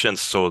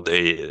dimensions. So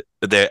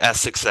they're as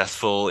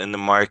successful in the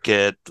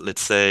market,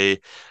 let's say.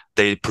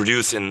 They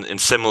produce in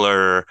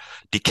similar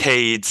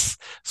decades.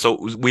 So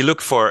we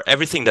look for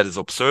everything that is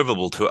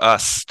observable to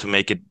us to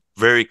make it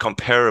very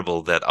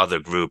comparable, that other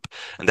group.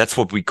 And that's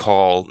what we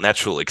call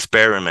natural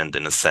experiment,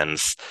 in a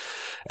sense.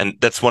 And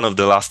that's one of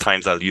the last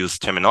times I'll use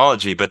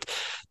terminology, but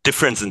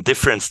difference in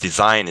difference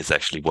design is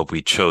actually what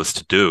we chose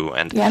to do.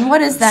 And what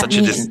does that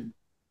mean?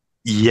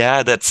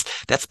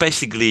 That's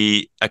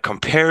basically a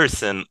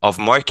comparison of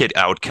market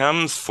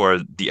outcomes for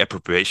the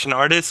appropriation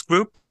artist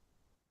group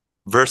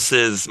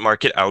versus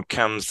market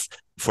outcomes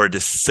for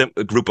this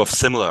group of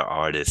similar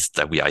artists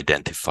that we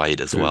identified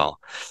as well.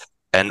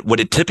 And what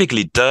it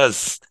typically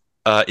does,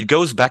 it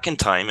goes back in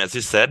time, as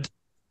you said,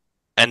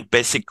 and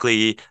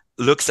basically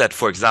looks at,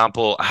 for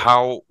example,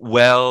 how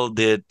well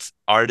did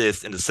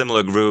artists in a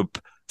similar group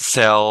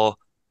sell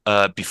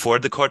before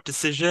the court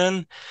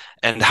decision,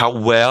 and how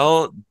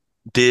well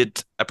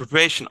did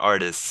appropriation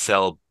artists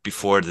sell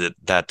before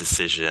that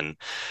decision.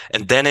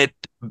 And then it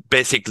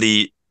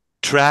basically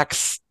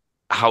tracks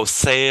how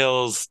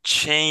sales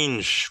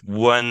change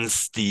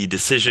once the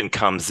decision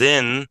comes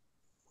in.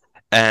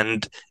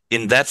 And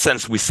in that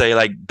sense, we say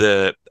like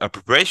the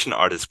appropriation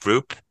artist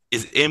group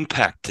is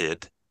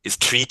impacted, is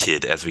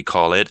treated, as we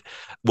call it,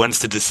 once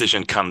the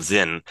decision comes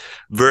in,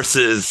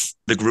 versus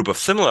the group of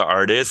similar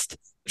artists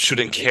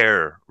shouldn't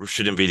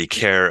really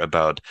care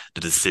about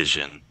the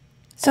decision.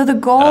 So the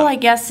goal, I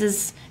guess,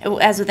 is,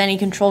 as with any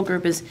control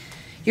group, is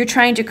you're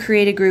trying to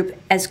create a group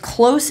as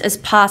close as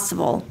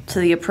possible to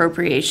the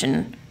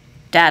appropriation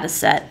data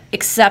set,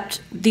 except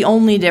the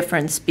only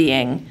difference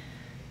being,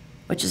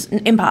 which is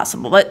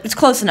impossible, but it's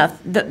close enough,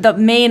 the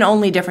main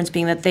only difference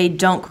being that they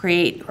don't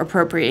create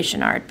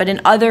appropriation art. But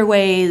in other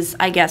ways,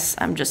 I guess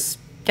I'm just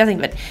guessing,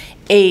 but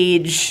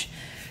age,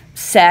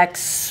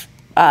 sex,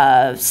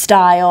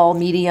 style,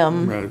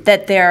 medium,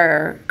 that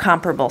they're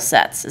comparable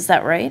sets. Is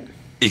that right?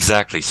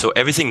 Exactly. So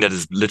everything that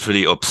is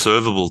literally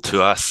observable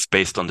to us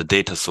based on the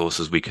data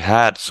sources we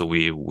had. So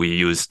we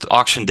used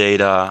auction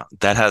data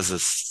that has a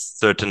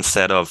certain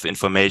set of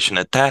information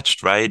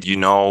attached, right? You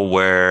know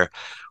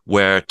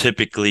where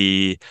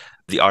typically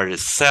the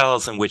artist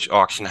sells and which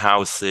auction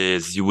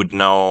houses. You would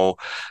know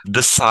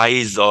the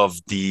size of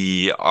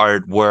the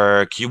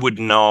artwork. You would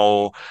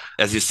know,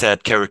 as you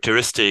said,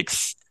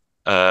 characteristics,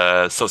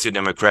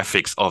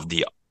 sociodemographics of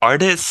the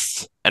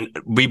artists. And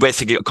we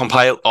basically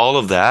compile all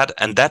of that.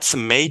 And that's a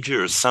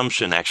major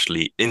assumption,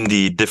 actually, in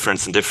the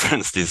difference in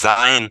difference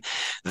design,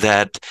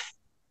 that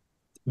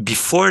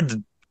before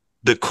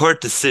the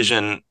court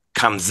decision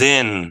comes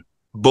in,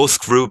 both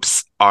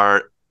groups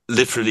are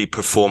literally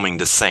performing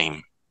the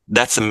same.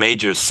 That's a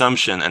major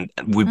assumption. And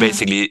we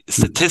basically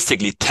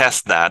statistically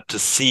test that to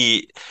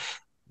see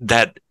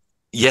that,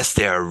 yes,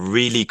 they are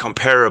really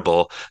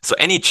comparable. So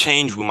any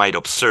change we might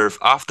observe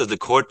after the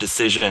court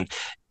decision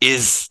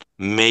is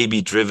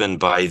maybe driven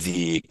by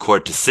the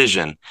court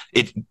decision.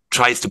 It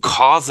tries to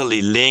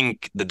causally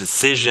link the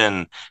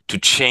decision to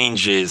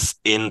changes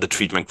in the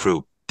treatment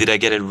group. Did I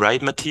get it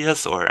right,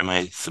 Matthias, or am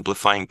I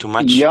simplifying too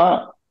much?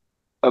 Yeah.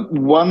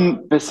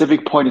 One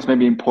specific point is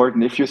maybe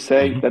important. If you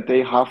say that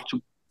they have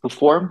to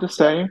perform the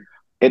same,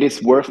 it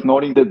is worth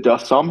noting that the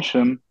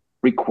assumption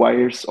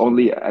requires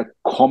only a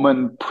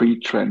common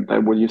pre-trend,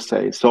 that what you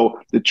say. So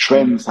the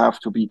trends have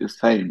to be the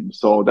same.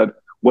 So that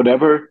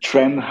whatever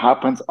trend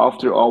happens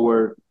after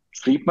our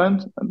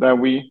treatment that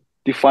we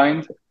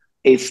defined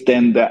is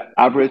then the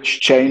average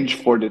change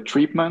for the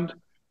treatment.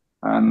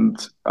 And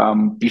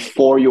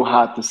before you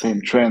had the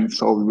same trend,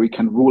 so we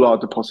can rule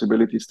out the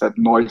possibilities that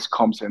noise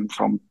comes in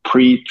from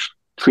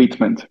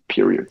pre-treatment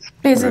periods.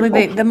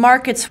 Basically, the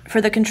markets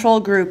for the control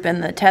group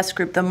and the test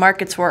group, the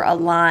markets were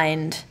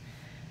aligned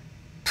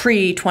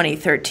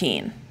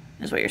pre-2013,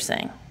 is what you're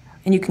saying.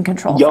 And you can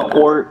control for that.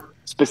 Or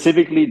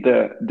specifically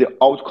the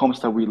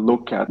outcomes that we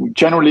look at. We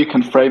generally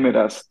can frame it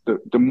as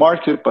the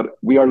market, but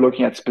we are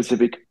looking at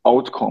specific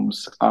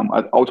outcomes,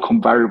 at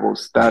outcome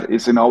variables. That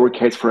is, in our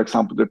case, for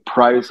example, the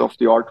price of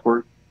the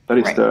artwork. That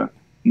is the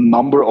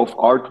number of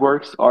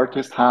artworks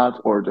artists had,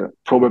 or the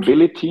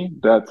probability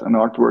that an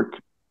artwork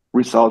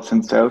results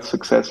in sales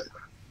success.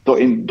 So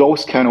in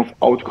those kind of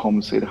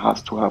outcomes, it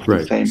has to have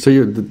the same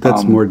so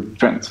that's more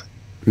trends.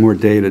 More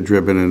data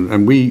driven,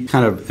 and we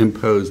kind of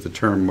impose the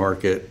term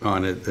market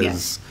on it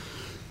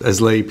as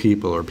lay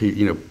people or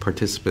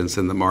participants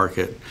in the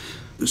market.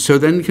 So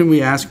then can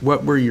we ask,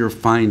 what were your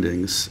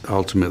findings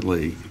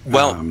ultimately?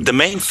 Well, the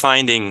main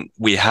finding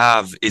we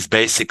have is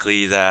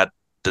basically that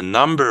the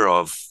number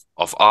of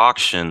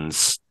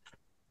auctions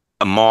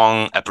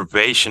among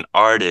appropriation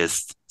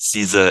artists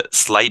sees a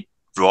slight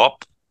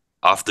drop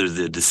after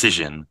the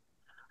decision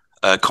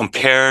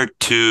compared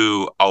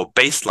to our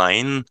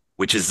baseline,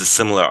 which is the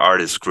similar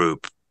artist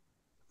group.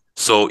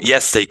 So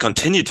yes, they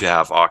continue to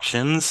have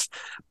auctions,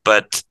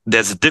 but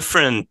there's a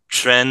different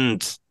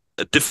trend,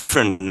 a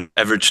different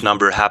average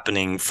number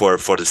happening for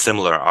the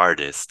similar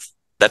artists.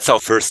 That's our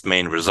first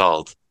main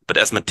result. But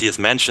as Matthias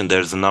mentioned,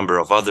 there's a number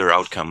of other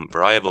outcome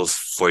variables.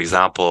 For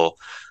example,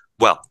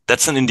 well,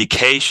 that's an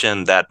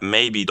indication that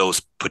maybe those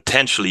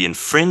potentially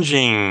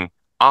infringing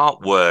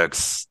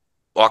artworks,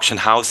 auction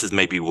houses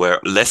maybe were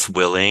less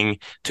willing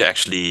to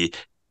actually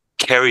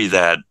carry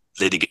that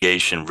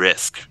litigation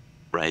risk,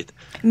 right?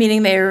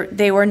 Meaning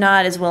they were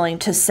not as willing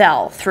to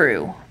sell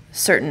through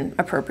certain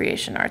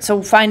appropriation art.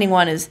 So finding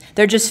one is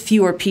there are just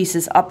fewer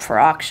pieces up for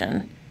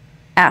auction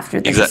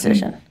after the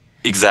decision.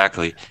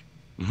 Exactly.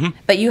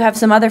 But you have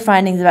some other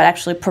findings about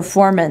actually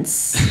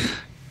performance,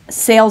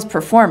 sales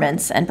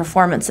performance, and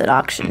performance at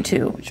auction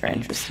too, which are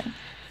interesting.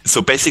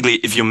 So basically,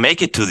 if you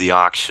make it to the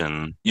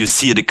auction, you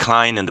see a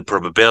decline in the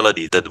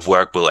probability that the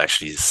work will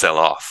actually sell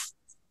off.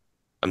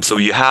 So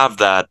you have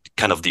that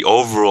kind of the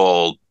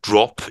overall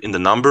drop in the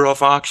number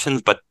of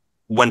auctions, but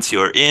once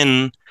you're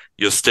in,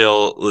 you're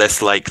still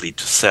less likely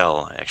to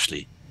sell,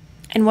 actually.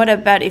 And what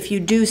about if you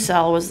do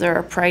sell? Was there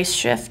a price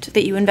shift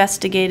that you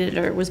investigated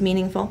or was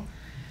meaningful?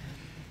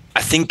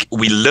 I think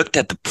we looked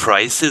at the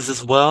prices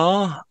as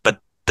well, but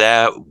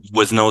there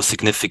was no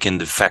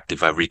significant effect,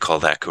 if I recall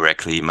that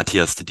correctly.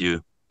 Matthias,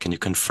 can you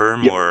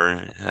confirm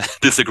or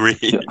disagree?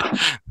 Yeah.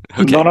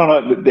 Okay.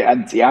 No.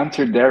 The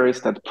answer there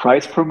is that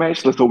price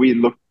formation. So we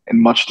looked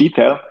in much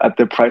detail at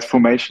the price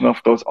formation of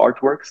those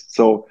artworks.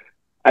 So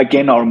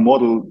again, our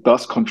model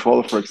does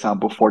control, for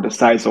example, for the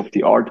size of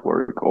the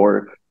artwork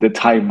or the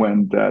time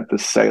when the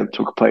sale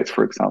took place,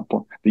 for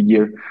example, the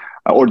year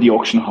or the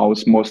auction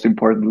house, most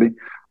importantly.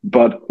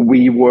 But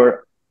we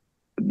were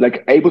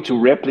like able to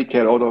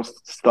replicate all those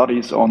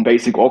studies on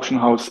basic auction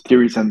house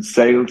theories and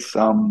sales.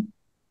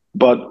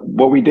 But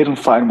what we didn't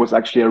find was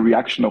actually a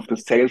reaction of the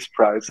sales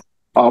price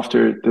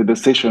after the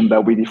decision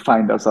that we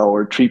defined as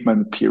our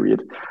treatment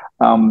period.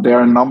 There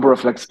are a number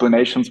of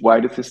explanations why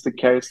this is the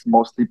case,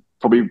 mostly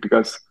probably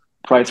because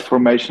price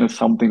formation is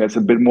something that's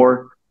a bit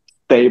more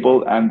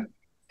stable. And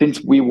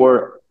since we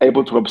were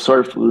able to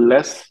observe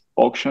less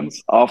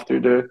auctions after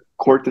the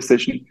court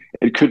decision,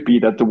 it could be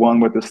that the one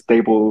with the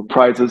stable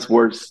prices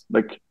were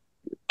like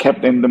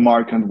kept in the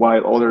market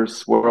while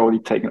others were already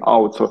taken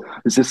out. So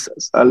this is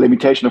a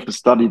limitation of the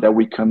study that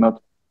we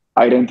cannot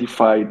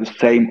identify the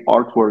same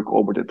artwork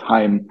over the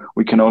time.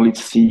 We can only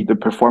see the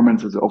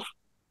performances of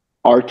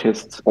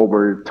artists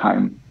over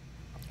time.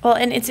 Well,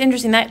 and it's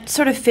interesting, that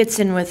sort of fits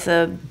in with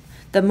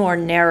the more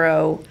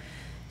narrow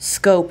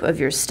scope of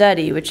your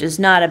study, which is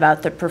not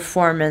about the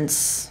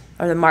performance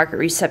or the market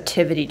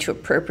receptivity to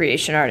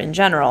appropriation art in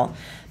general,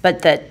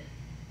 but that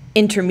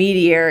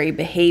intermediary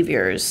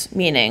behaviors,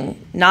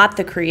 meaning not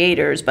the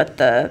creators, but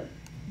the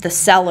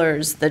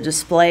sellers, the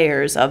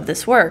displayers of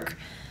this work,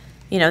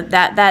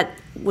 that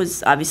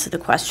was obviously the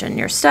question in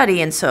your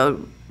study. And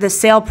so the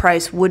sale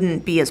price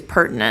wouldn't be as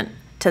pertinent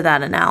to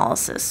that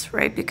analysis,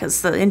 right?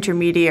 Because the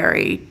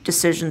intermediary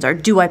decisions are,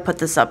 do I put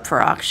this up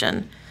for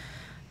auction?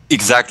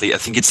 Exactly. I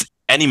think it's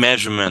any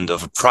measurement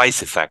of a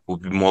price effect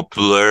would be more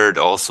blurred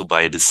also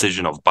by a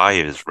decision of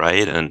buyers,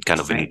 right? And kind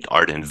of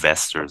art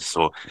investors.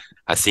 So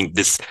I think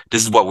this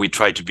is what we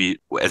try to be,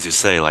 as you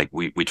say, like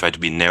we try to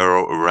be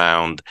narrow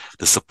around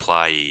the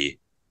supply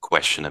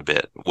question a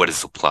bit. What is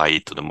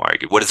supplied to the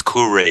market? What is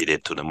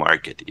curated to the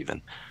market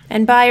even?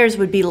 And buyers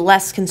would be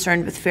less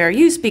concerned with fair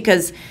use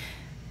because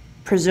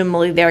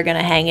presumably they're going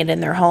to hang it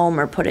in their home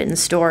or put it in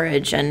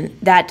storage, and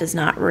that does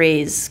not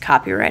raise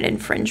copyright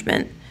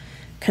infringement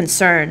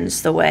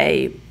concerns the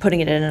way putting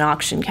it in an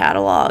auction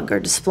catalog or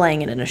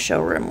displaying it in a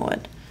showroom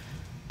would.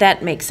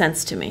 That makes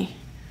sense to me.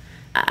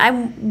 I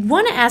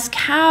want to ask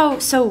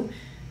so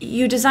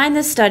you design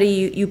this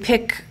study, you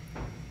pick,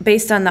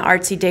 based on the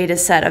artsy data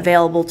set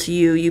available to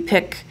you, you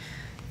pick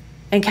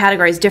and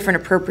categorize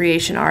different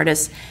appropriation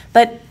artists,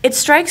 but it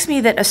strikes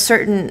me that a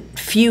certain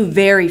few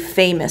very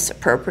famous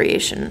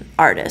appropriation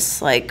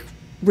artists, like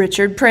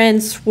Richard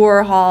Prince,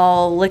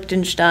 Warhol,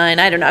 Lichtenstein,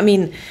 I don't know, I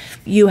mean,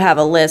 you have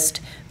a list,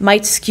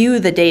 might skew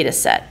the data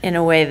set in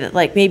a way that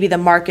like maybe the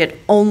market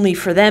only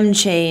for them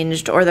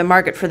changed or the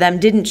market for them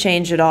didn't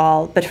change at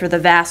all, but for the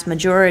vast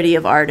majority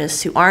of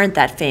artists who aren't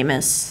that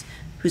famous,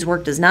 whose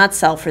work does not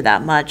sell for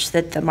that much,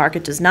 that the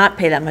market does not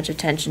pay that much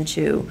attention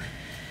to,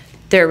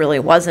 there really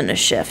wasn't a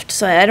shift.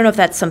 So I don't know if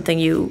that's something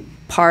you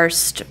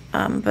parsed,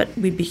 but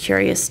we'd be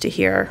curious to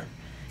hear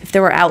if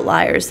there were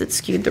outliers that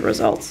skewed the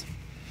results.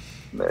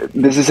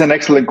 This is an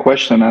excellent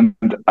question,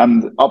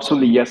 and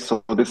absolutely yes.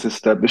 So this is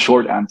the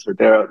short answer.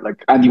 There,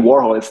 like Andy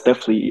Warhol is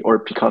definitely, or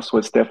Picasso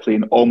is definitely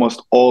in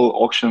almost all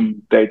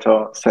auction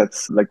data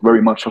sets, like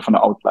very much of an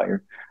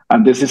outlier.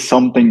 And this is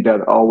something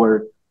that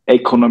our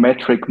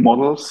econometric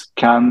models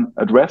can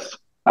address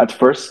at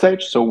first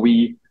stage. So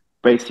we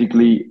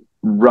basically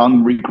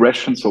run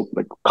regression, so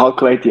like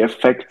calculate the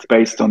effect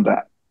based on the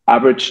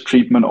average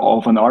treatment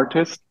of an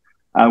artist,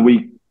 and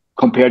we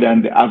compare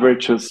then the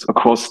averages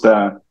across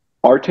the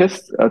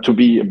artists to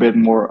be a bit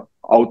more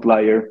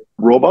outlier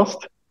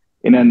robust.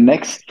 In a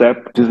next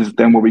step, this is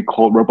then what we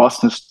call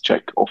robustness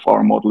check of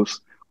our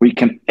models. We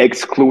can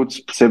exclude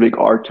specific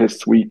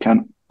artists. We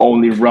can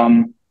only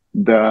run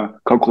the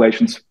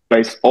calculations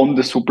based on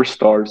the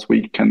superstars.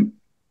 We can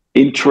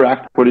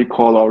interact what we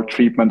call our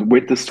treatment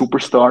with the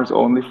superstars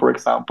only, for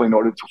example, in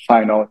order to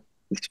find out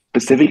the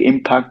specific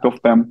impact of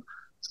them.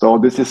 So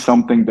this is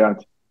something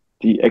that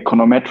the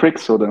econometrics,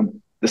 so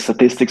the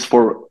statistics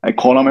for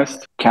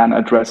economists, can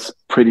address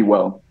pretty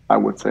well, I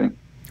would say.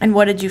 And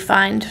what did you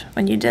find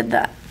when you did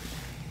that?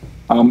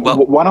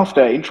 One of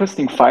the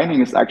interesting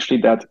findings is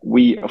actually that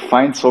we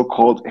find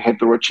so-called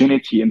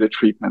heterogeneity in the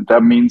treatment.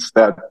 That means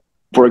that,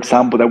 for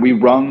example, that we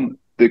run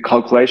the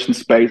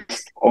calculations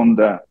based on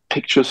the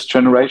pictures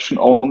generation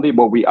only,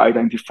 what we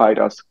identified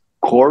as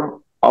core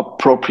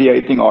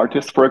appropriating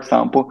artists, for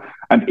example.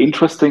 And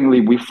interestingly,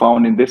 we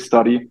found in this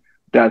study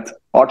that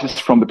artists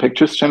from the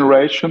pictures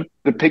generation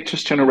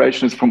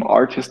is from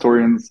art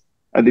historians,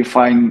 a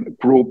defined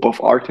group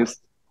of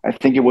artists I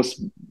think it was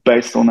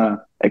based on an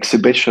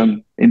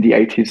exhibition in the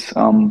 80s.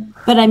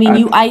 But I mean,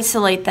 you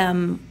isolate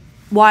them.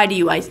 Why do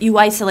you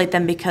isolate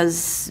them?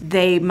 Because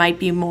they might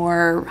be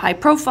more high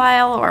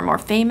profile or more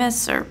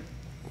famous, or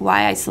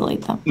why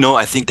isolate them? No,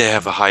 I think they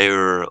have a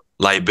higher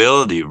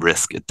liability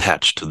risk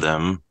attached to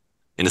them.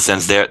 In a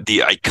sense, they're the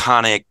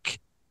iconic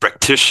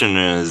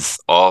practitioners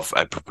of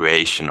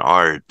appropriation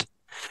art.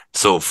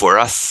 So for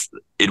us,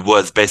 it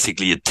was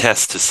basically a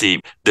test to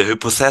see the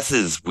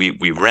hypothesis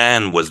we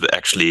ran was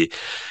actually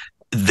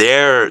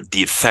the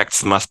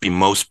effects must be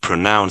most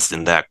pronounced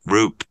in that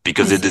group,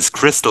 because it is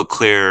crystal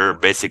clear,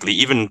 basically,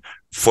 even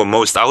for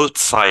most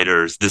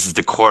outsiders, this is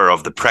the core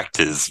of the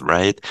practice,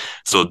 right?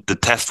 So the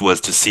test was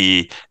to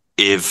see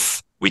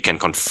if we can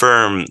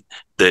confirm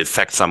the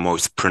effects are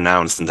most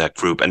pronounced in that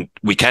group. And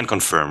we can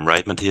confirm,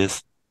 right,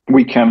 Matthias?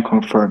 We can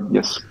confirm,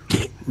 yes.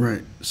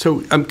 Right.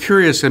 So I'm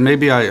curious, and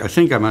maybe I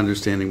think I'm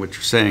understanding what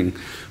you're saying,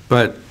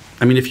 but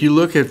I mean, if you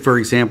look at, for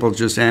example,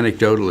 just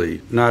anecdotally,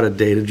 not a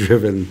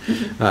data-driven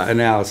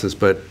analysis,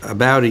 but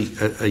about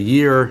a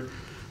year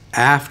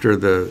after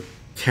the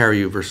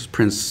Carriou versus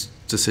Prince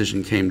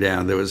decision came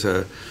down, there was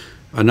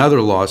another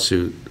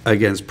lawsuit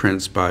against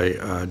Prince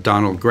by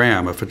Donald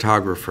Graham, a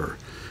photographer,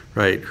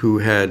 right, who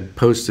had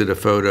posted a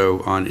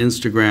photo on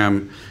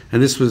Instagram,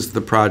 and this was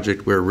the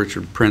project where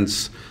Richard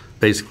Prince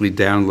basically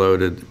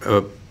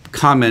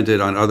commented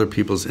on other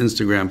people's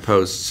Instagram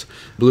posts,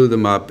 blew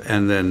them up,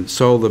 and then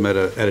sold them at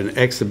an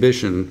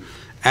exhibition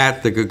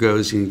at the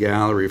Gagosian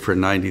Gallery for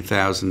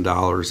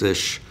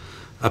 $90,000-ish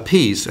a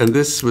piece. And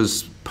this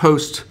was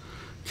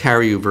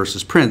post-Carriou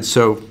versus Prince.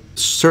 So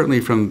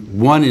certainly from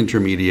one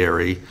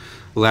intermediary,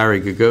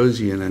 Larry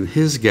Gagosian and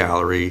his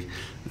gallery,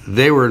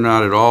 they were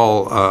not at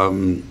all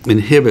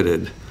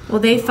inhibited. Well,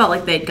 they felt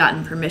like they'd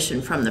gotten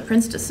permission from the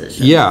Prince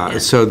decision. Yeah,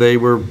 so they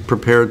were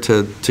prepared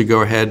to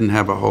go ahead and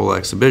have a whole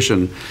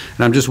exhibition. And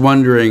I'm just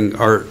wondering,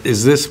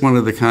 is this one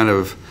of the kind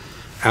of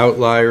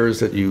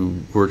outliers that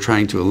you were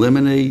trying to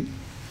eliminate?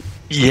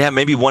 Yeah,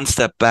 maybe one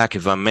step back,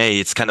 if I may.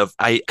 It's kind of,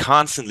 I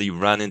constantly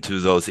run into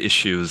those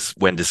issues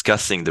when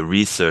discussing the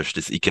research,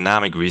 this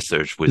economic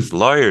research with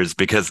lawyers,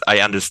 because I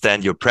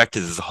understand your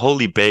practice is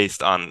wholly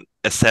based on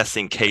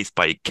assessing case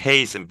by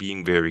case and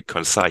being very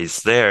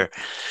concise there.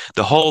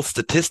 The whole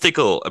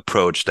statistical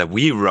approach that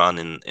we run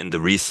in the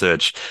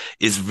research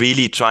is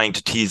really trying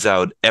to tease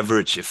out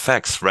average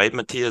effects, right,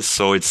 Matthias?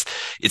 So it's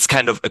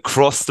kind of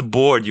across the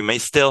board. You may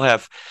still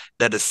have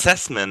that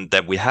assessment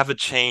that we have a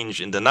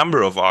change in the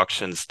number of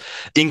auctions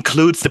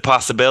includes the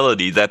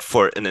possibility that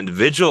for an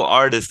individual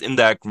artist in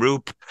that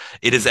group,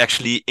 it is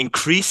actually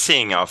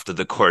increasing after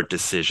the court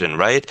decision,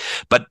 right?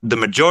 But the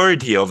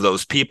majority of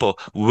those people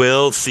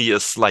will see a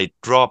slight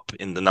drop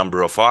in the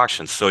number of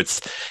auctions. So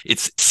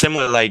it's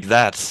similar like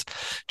that,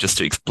 just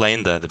to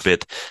explain that a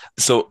bit.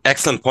 So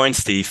excellent point,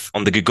 Steve.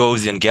 On the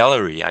Gagosian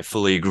Gallery, I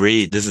fully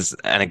agree. This is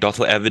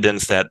anecdotal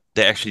evidence that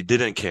they actually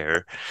didn't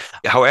care.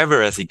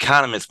 However, as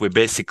economists, we're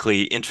basically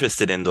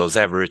interested in those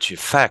average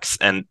effects,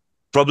 and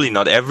probably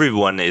not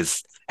everyone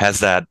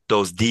has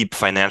those deep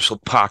financial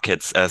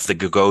pockets as the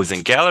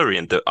Gagosian Gallery.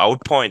 And the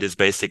outpoint is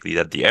basically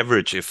that the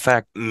average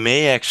effect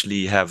may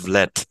actually have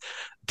led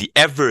the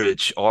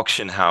average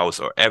auction house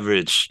or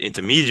average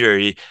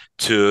intermediary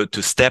to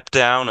step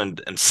down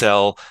and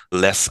sell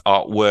less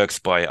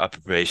artworks by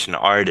appropriation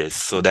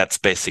artists. So that's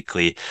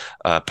basically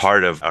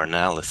part of our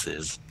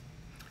analysis.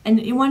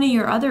 And one of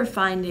your other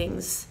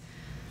findings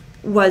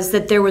was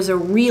that there was a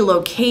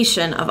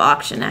relocation of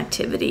auction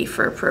activity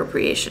for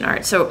appropriation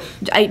art. So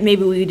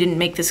maybe we didn't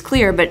make this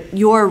clear, but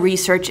your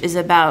research is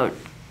about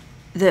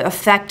the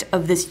effect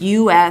of this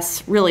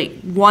U.S., really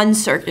one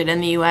circuit in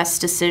the U.S.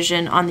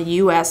 decision on the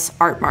U.S.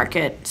 art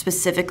market,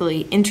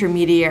 specifically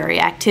intermediary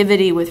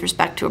activity with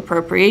respect to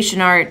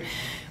appropriation art,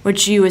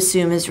 which you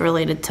assume is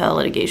related to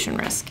litigation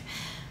risk.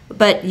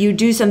 But you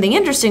do something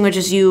interesting, which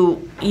is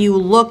you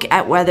look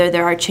at whether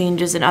there are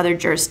changes in other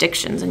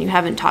jurisdictions, and you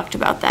haven't talked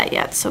about that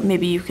yet. So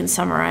maybe you can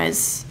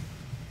summarize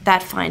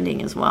that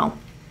finding as well.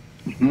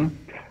 Mm-hmm.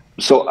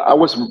 So I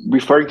was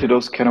referring to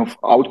those kind of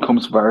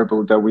outcomes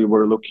variable that we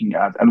were looking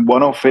at. And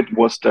one of it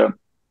was the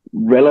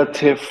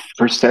relative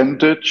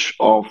percentage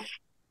of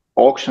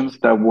auctions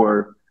that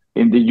were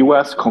in the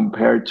US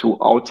compared to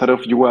outside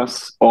of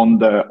US on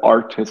the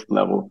artist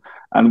level.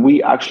 And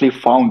we actually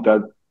found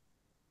that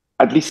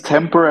at least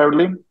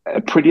temporarily,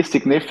 a pretty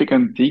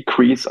significant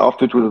decrease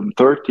after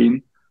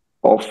 2013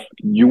 of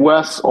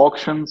US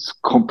auctions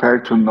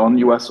compared to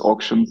non-US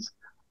auctions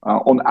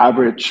on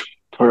average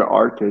per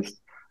artist.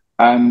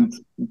 And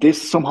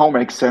this somehow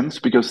makes sense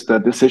because the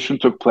decision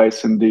took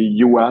place in the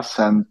US,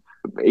 and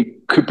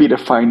it could be the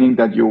finding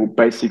that you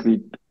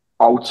basically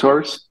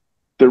outsource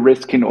the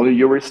risk in other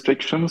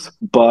jurisdictions.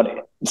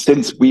 But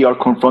since we are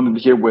confronted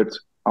here with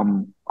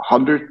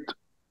 100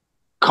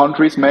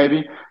 countries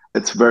maybe,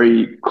 it's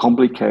very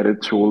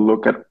complicated to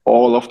look at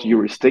all of the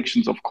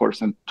jurisdictions, of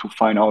course, and to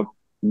find out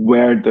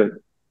where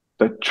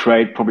the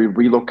trade probably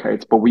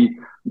relocates. But we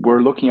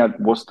were looking at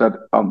was that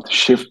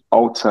shift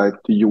outside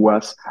the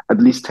US, at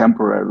least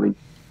temporarily.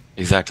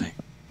 Exactly.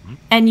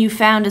 And you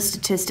found a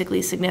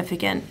statistically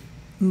significant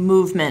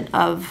movement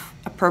of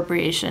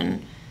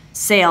appropriation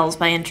sales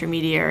by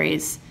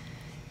intermediaries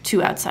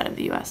to outside of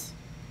the US.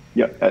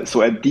 Yeah,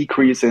 so a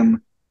decrease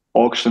in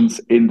auctions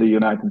in the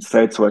United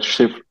States, so a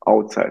shift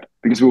outside,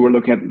 because we were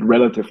looking at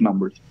relative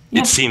numbers.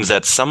 It seems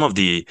that some of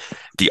the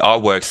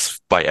artworks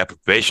by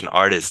appropriation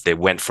artists, they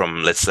went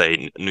from, let's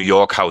say, New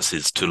York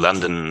houses to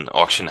London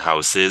auction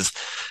houses.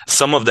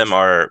 Some of them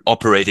are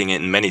operating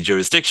in many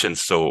jurisdictions.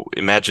 So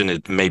imagine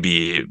it may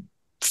be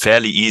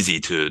fairly easy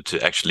to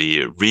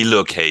actually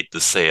relocate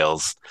the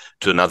sales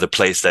to another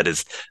place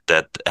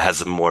that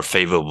has a more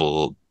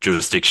favorable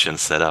jurisdiction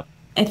set up.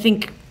 I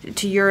think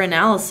to your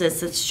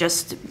analysis, it's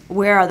just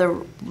where are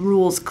the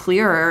rules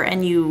clearer?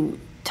 And you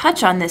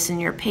touch on this in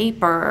your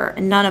paper.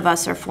 None of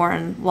us are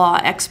foreign law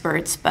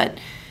experts, but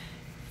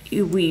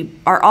we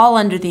are all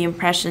under the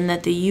impression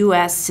that the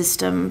U.S.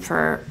 system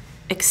for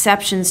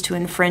exceptions to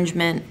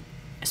infringement,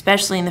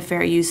 especially in the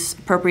fair use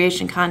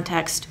appropriation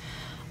context,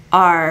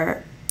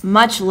 are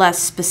much less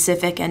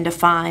specific and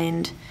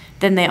defined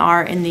than they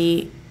are in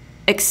the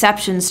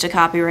exceptions to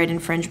copyright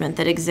infringement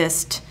that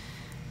exist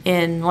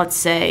in, let's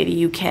say,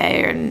 the UK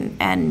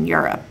and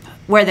Europe,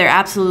 where there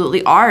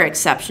absolutely are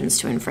exceptions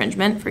to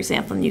infringement. For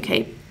example, in the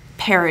UK,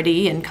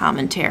 parody and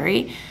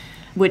commentary,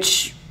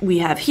 which we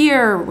have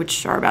here,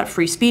 which are about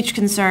free speech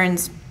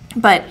concerns,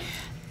 but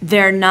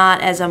they're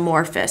not as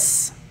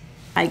amorphous,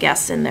 I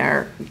guess, in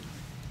their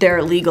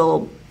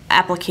legal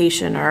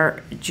application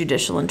or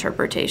judicial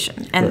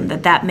interpretation, and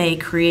that may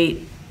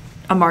create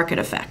a market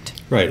effect.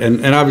 Right,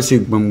 and obviously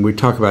when we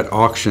talk about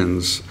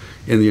auctions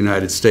in the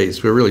United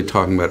States, we're really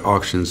talking about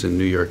auctions in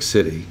New York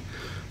City.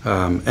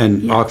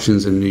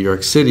 Auctions in New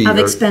York City of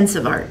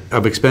expensive art.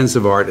 Of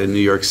expensive art in New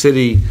York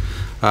City,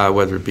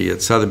 whether it be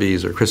at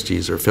Sotheby's or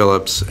Christie's or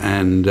Phillips,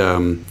 and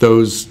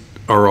those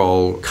are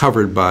all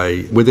covered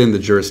within the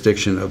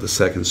jurisdiction of the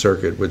Second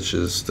Circuit, which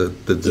is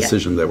the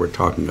decision that we're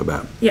talking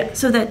about. Yeah,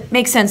 so that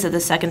makes sense that the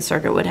Second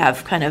Circuit would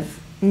have kind of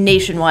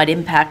nationwide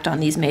impact on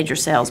these major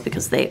sales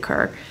because they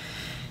occur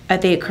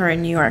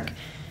in New York.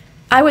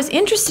 I was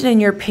interested in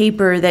your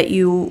paper that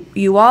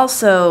you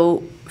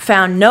also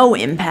found no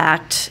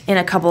impact in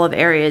a couple of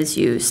areas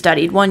you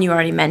studied. One you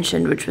already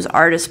mentioned, which was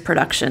artist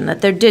production,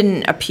 that there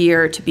didn't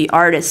appear to be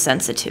artist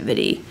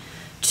sensitivity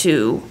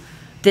to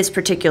this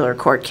particular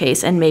court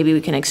case, and maybe we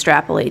can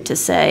extrapolate to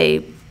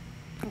say,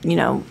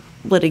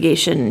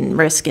 litigation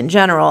risk in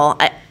general.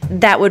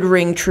 That would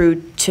ring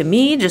true to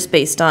me just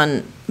based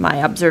on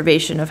my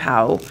observation of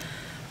how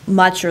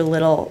much or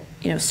little,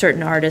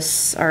 certain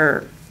artists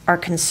are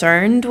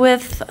concerned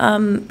with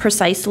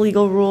precise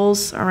legal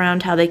rules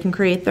around how they can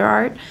create their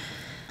art.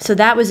 So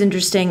that was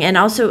interesting. And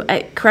also,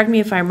 correct me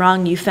if I'm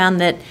wrong, you found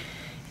that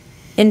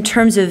in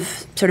terms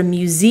of sort of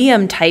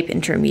museum-type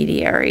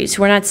intermediaries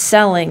who are not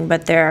selling,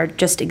 but they're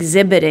just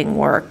exhibiting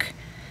work,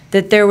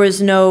 that there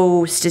was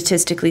no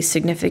statistically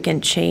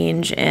significant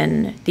change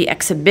in the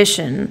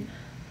exhibition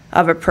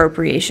of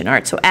appropriation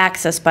art, so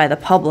access by the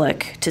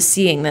public to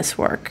seeing this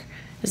work.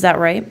 Is that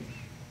right?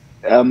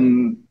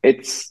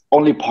 It's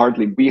only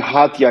partly. We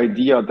had the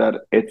idea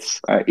that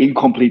it's an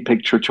incomplete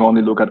picture to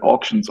only look at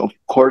auctions. Of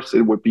course,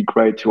 it would be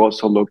great to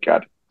also look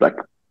at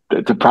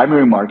the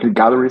primary market,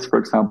 galleries, for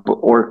example,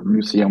 or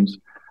museums.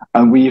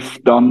 And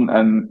we've done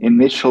an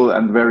initial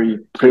and very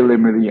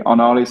preliminary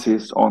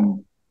analysis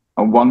on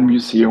one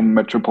museum,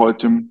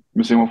 Metropolitan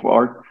Museum of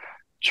Art,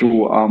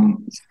 to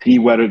see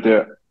whether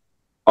the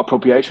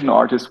appropriation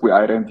artists we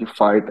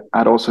identified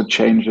had also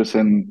changes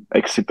in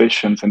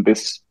exhibitions in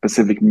this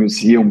specific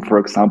museum. For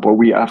example,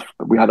 we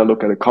had a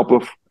look at a couple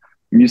of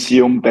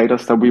museum data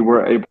that we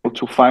were able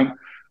to find,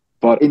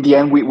 but in the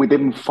end, we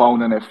didn't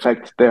find an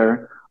effect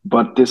there.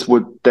 But this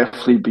would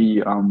definitely be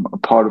a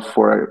part of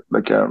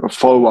a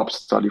follow-up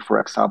study, for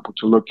example,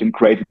 to look in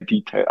greater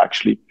detail,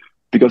 actually.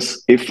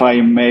 Because if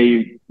I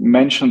may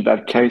mention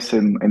that case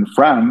in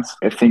France,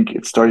 I think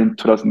it started in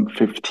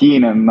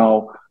 2015 and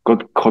now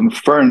got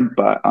confirmed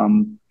by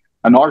an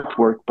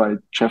artwork by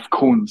Jeff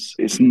Koons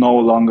is no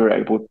longer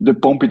able, the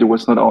Pompidou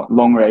was no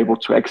longer able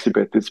to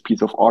exhibit this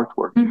piece of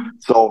artwork. Mm-hmm.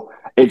 So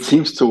it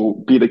seems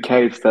to be the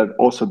case that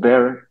also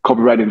their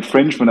copyright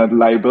infringement and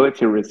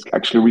liability risk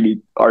actually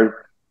really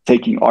are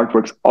taking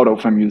artworks out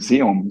of a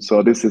museum.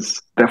 So this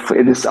is definitely,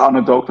 it is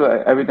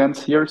anecdotal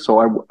evidence here. So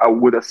I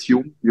would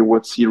assume you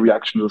would see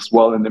reactions as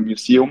well in the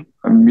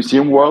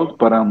museum world,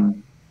 but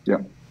yeah.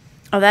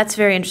 Oh, that's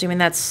very interesting. I mean,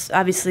 that's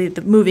obviously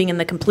moving in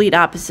the complete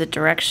opposite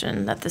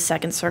direction that the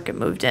Second Circuit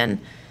moved in,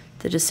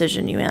 the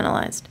decision you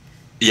analyzed.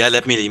 Yeah,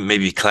 let me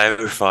maybe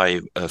clarify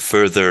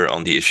further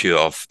on the issue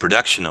of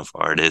production of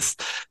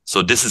artists.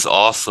 So this is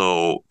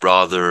also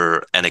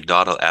rather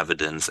anecdotal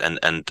evidence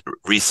and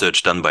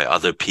research done by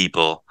other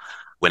people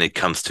when it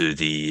comes to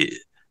the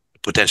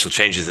potential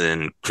changes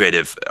in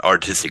creative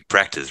artistic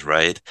practice,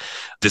 right?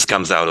 This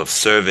comes out of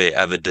survey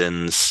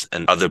evidence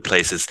and other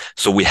places.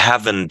 So we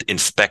haven't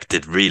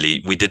inspected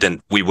really.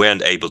 We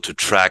weren't able to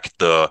track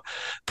the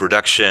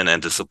production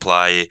and the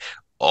supply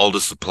all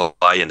the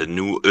supply and the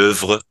new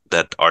oeuvre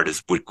that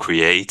artists would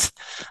create.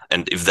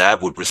 And if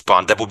that would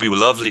respond, that would be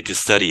lovely to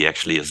study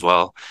actually as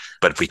well.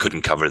 But we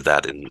couldn't cover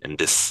that in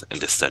this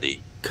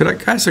study. Could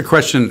I ask a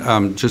question,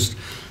 just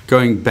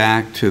going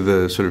back to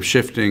the sort of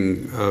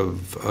shifting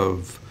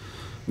of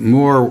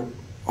more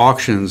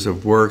auctions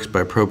of works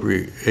by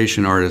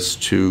appropriation artists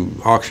to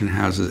auction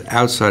houses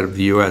outside of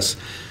the U.S.,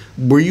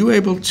 were you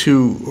able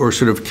to or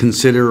sort of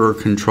consider or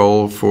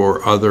control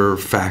for other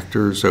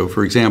factors? So,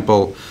 for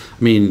example,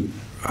 I mean,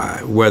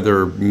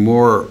 whether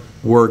more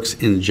works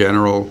in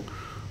general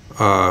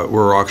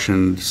were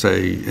auctioned,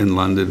 say, in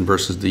London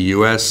versus the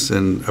U.S.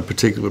 in a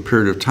particular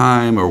period of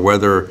time, or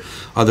whether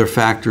other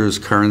factors,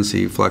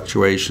 currency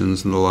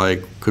fluctuations and the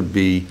like, could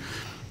be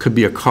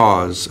a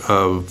cause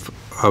of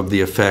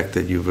the effect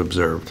that you've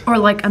observed. Or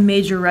like a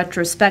major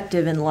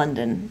retrospective in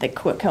London that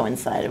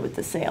coincided with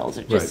the sales,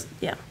 or just, right.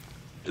 Yeah.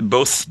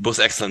 Both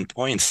excellent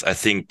points, I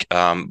think.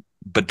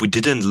 But we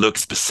didn't look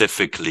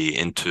specifically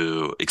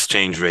into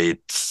exchange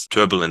rates,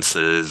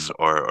 turbulences,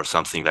 or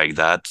something like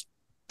that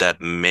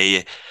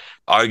may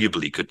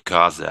arguably could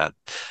cause that.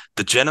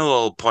 The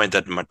general point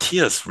that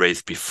Matthias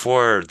raised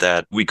before,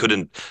 that we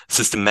couldn't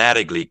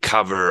systematically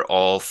cover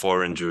all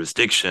foreign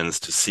jurisdictions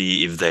to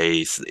see if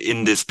they,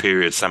 in this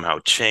period, somehow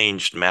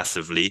changed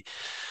massively.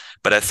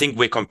 But I think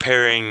we're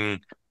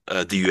comparing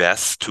the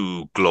US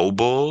to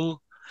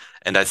global,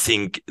 and I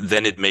think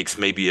then it makes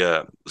maybe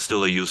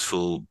still a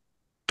useful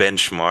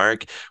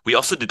benchmark. We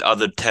also did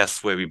other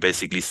tests where we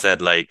basically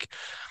said, like,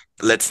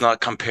 let's not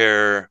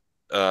compare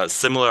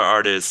similar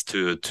artists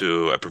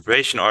to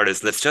appropriation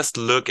artists. Let's just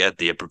look at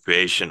the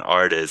appropriation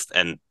artists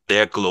and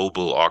their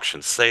global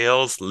auction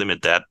sales,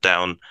 limit that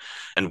down.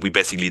 And we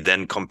basically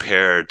then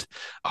compared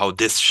how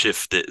this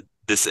shifted.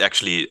 This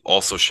actually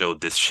also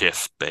showed this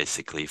shift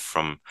basically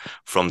from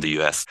the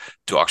US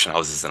to auction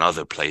houses and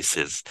other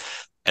places.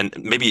 And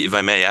maybe if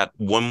I may add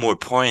one more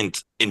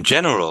point, in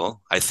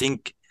general, I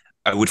think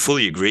I would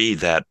fully agree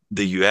that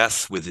the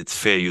US with its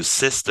fair use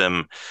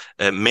system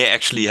may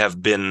actually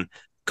have been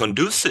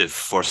conducive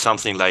for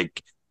something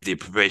like the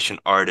appropriation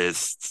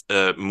artists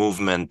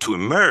movement to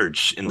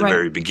emerge in the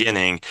very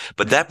beginning.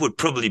 But that would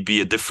probably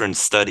be a different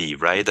study,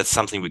 right? That's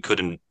something we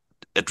couldn't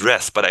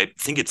address. But I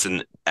think it's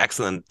an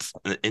excellent,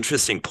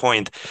 interesting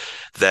point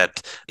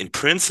that in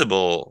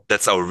principle,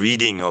 that's our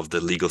reading of the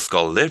legal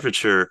scholar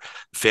literature.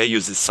 Fair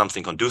use is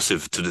something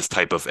conducive to this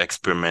type of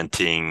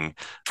experimenting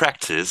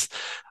practice.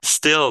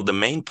 Still, the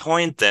main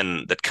point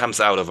then that comes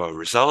out of our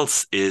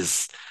results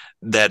is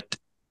that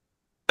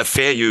a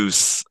fair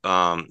use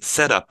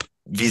setup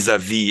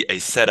vis-a-vis a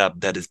setup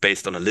that is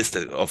based on a list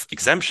of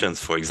exemptions,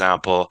 for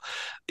example,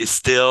 is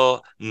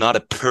still not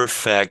a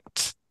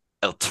perfect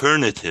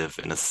alternative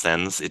in a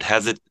sense. It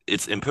has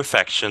its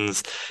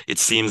imperfections. It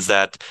seems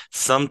that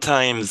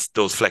sometimes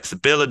those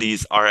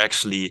flexibilities are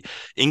actually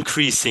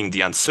increasing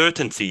the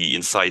uncertainty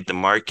inside the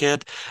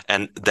market,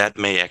 and that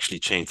may actually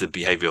change the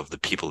behavior of the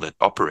people that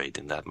operate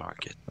in that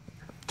market.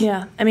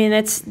 Yeah, I mean,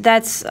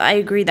 I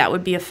agree, that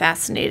would be a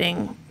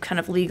fascinating kind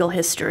of legal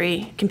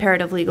history,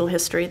 comparative legal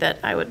history that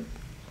I would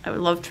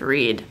love to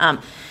read.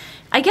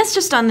 I guess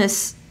just on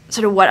this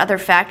sort of what other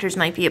factors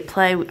might be at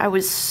play, I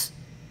was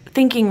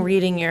thinking,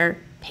 reading your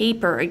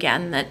paper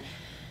again, that,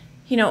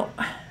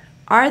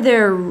 are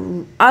there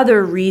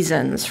other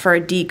reasons for a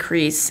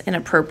decrease in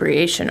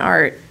appropriation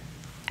art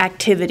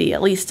activity,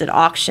 at least at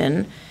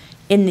auction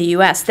in the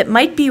US, that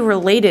might be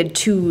related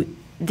to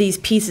these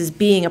pieces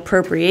being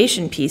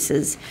appropriation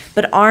pieces,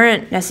 but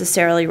aren't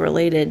necessarily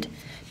related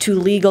to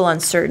legal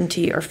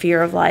uncertainty or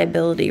fear of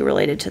liability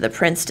related to the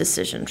Prince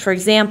decision? For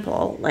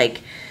example,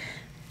 like,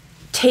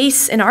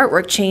 tastes in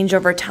artwork change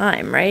over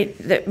time, right?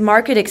 The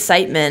market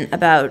excitement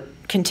about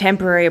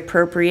contemporary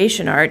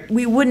appropriation art,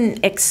 we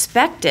wouldn't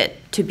expect it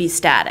to be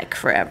static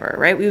forever,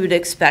 right? We would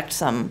expect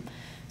some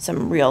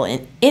real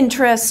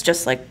interest,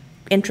 just like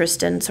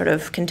interest in sort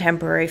of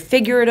contemporary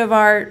figurative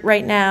art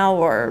right now,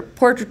 or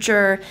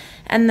portraiture,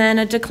 and then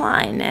a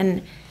decline.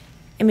 And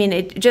I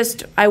mean,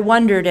 I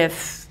wondered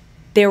if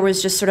there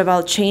was just sort of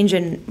a change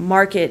in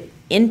market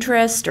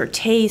interest or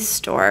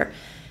taste or,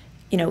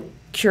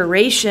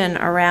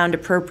 curation around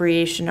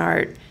appropriation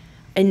art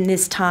in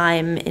this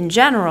time in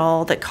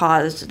general that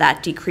caused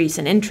that decrease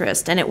in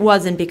interest. And it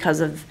wasn't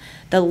because of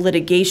the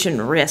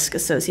litigation risk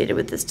associated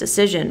with this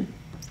decision.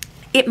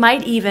 It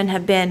might even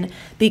have been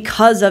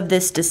because of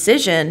this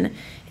decision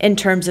in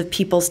terms of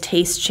people's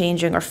taste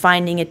changing or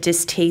finding it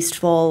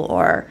distasteful,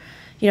 or,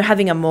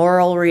 having a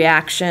moral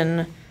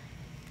reaction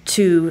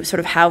to sort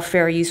of how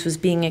fair use was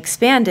being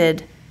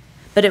expanded.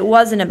 But it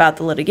wasn't about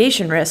the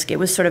litigation risk. It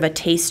was sort of a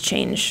taste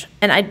change.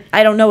 And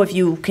I don't know if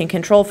you can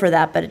control for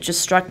that, but it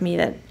just struck me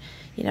that,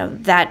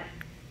 that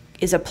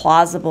is a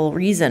plausible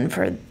reason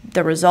for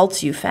the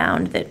results you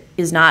found that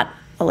is not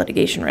a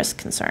litigation risk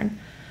concern.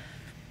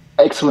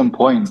 Excellent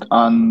point.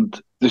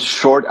 And the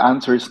short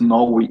answer is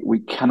no, we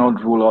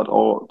cannot rule out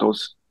all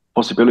those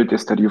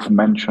possibilities that you've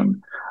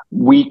mentioned.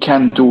 We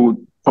can do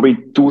probably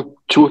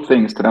two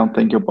things that I'm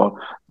thinking about.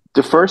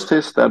 The first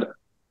is that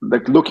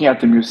like looking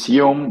at the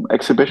museum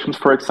exhibitions,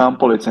 for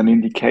example, it's an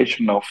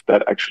indication of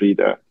that actually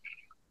the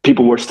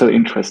people were still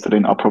interested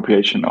in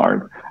appropriation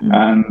art.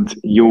 And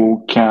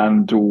you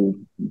can do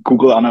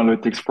Google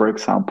Analytics, for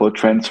example,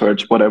 trend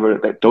search, whatever.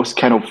 Those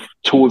kind of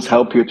tools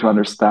help you to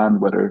understand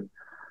whether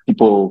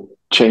people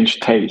change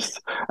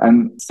taste.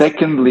 And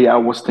secondly, I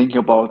was thinking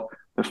about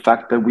the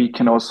fact that we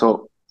can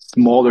also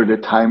smaller the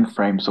time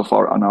frames of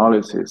our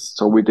analysis.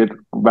 So we did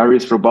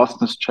various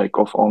robustness check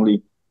of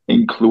only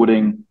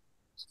including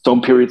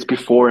some periods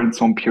before and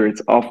some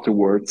periods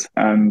afterwards.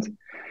 And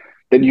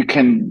then you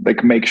can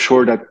like make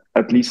sure that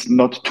at least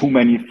not too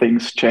many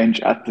things change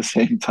at the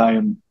same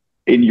time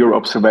in your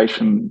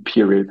observation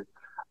period.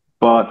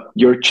 But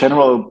your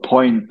general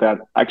point that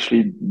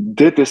actually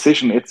the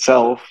decision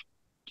itself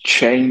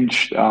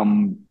changed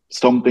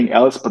something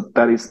else, but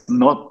that is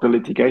not the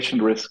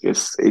litigation risk,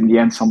 is in the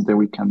end something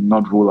we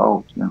cannot rule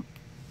out. Yeah.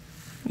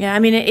 Yeah, I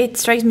mean, it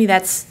strikes me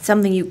that's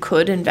something you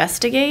could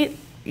investigate.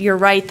 You're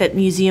right that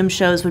museum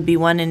shows would be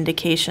one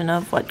indication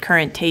of what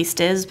current taste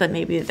is, but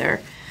maybe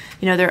there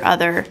are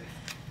other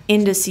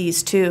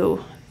indices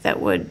too that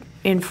would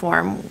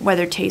inform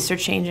whether tastes are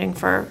changing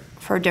for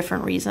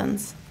different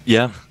reasons.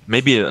 Yeah,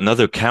 maybe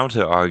another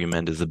counter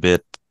argument is a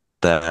bit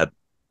that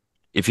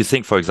if you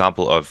think, for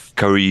example, of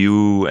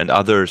Cariou and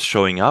others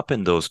showing up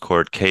in those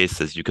court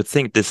cases, you could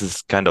think this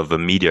is kind of a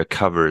media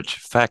coverage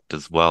effect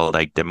as well.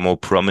 Like they're more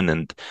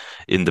prominent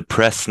in the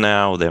press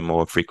now, they're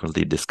more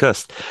frequently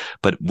discussed.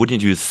 But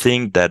wouldn't you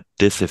think that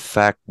this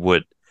effect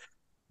would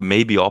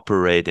maybe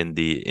operate in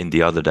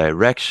the other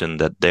direction,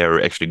 that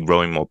they're actually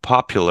growing more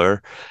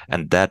popular,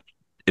 and that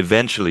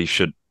eventually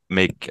should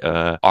make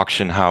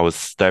auction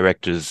house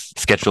directors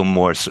schedule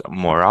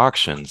more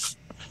auctions?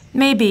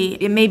 Maybe.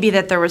 It may be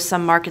that there was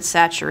some market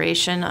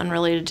saturation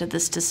unrelated to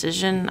this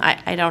decision.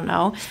 I don't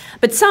know.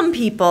 But some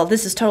people,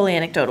 this is totally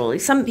anecdotally,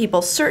 some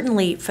people,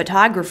 certainly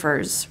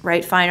photographers,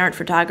 right, fine art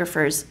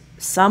photographers,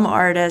 some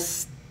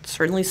artists,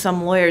 certainly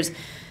some lawyers,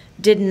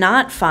 did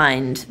not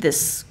find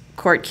this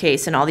court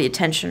case and all the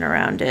attention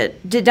around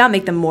it, did not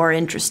make them more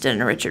interested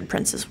in Richard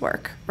Prince's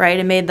work, right?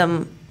 It made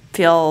them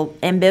feel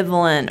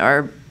ambivalent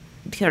or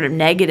sort of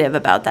negative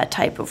about that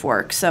type of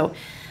work. So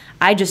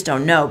I just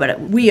don't know, but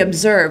we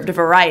observed a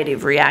variety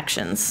of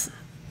reactions.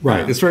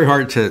 Right. It's very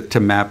hard to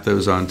map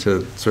those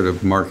onto sort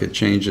of market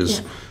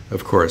changes,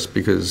 of course,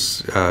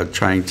 because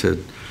trying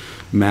to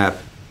map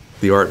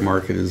the art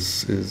market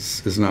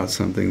is not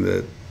something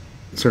that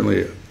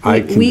certainly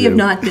I can We do. have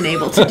not been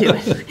able to do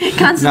it. It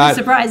constantly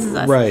surprises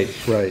us.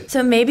 Right.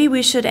 So maybe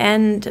we should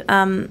end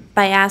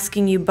by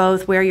asking you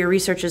both where your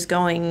research is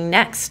going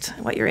next,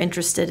 what you're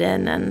interested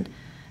in and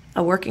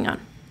working on.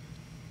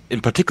 In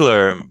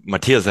particular,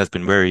 Matthias has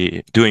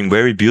been doing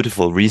very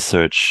beautiful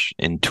research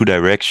in two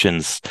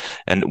directions,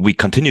 and we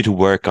continue to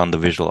work on the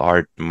visual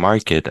art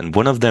market. And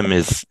one of them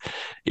is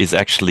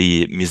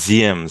actually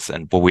museums.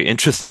 And what we're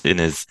interested in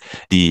is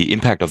the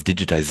impact of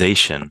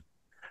digitization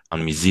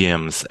on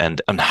museums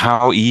and on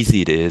how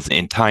easy it is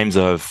in times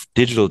of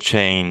digital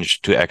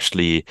change to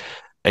actually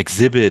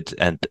exhibit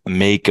and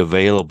make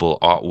available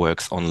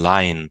artworks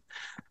online.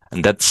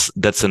 And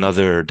that's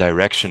another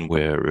direction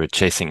we're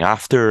chasing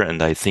after,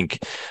 and I think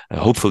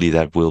hopefully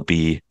that will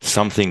be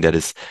something that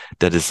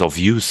is of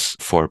use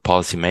for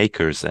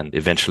policymakers, and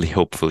eventually,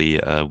 hopefully,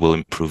 will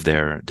improve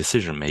their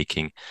decision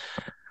making.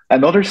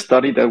 Another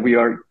study that we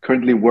are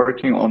currently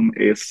working on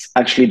is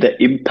actually the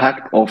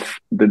impact of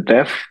the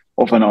death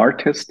of an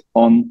artist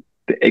on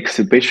the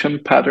exhibition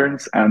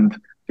patterns and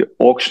the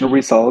auction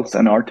results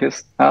an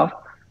artist have.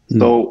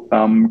 So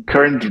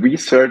current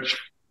research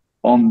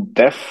on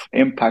death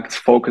impacts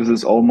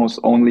focuses almost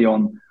only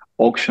on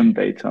auction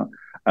data.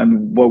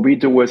 And what we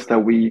do is that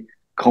we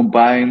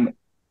combine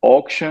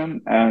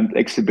auction and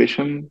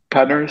exhibition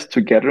patterns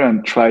together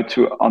and try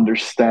to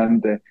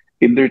understand the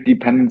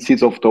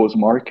interdependencies of those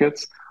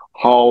markets,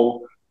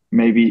 how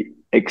maybe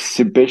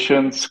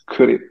exhibitions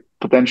could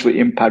potentially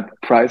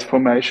impact price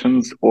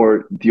formations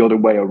or the other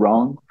way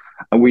around.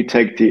 And we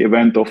take the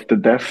event of the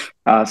death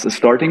as a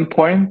starting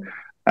point.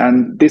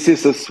 And this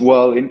is as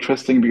well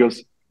interesting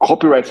because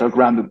copyrights are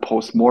granted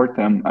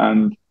post-mortem,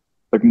 and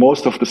like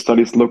most of the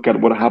studies look at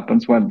what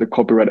happens when the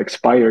copyright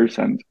expires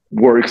and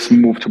works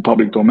move to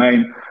public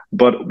domain.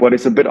 But what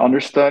is a bit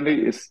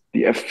understanding is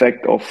the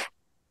effect of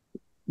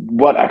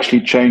what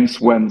actually changes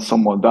when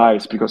someone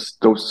dies, because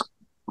those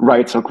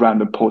rights are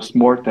granted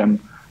post-mortem.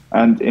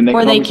 And in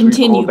economics,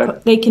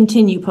 they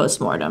continue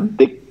post-mortem.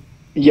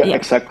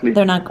 Exactly.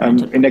 They're not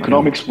granted. In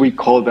economics, we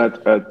call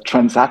that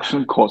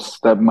transaction costs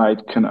that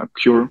can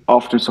occur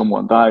after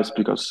someone dies,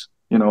 because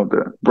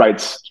the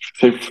rights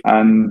shift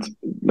and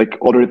like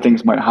other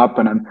things might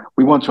happen, and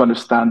we want to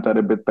understand that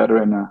a bit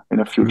better in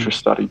a future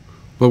study.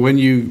 Well, when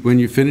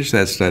you finish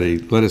that study,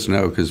 let us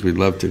know, because we'd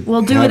love to.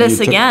 We'll do this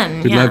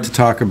again. We'd love to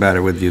talk about it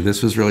with you.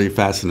 This was really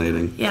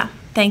fascinating. Yeah,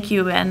 thank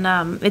you, and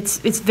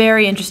it's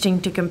very interesting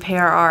to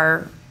compare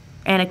our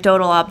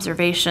anecdotal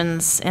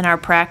observations in our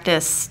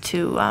practice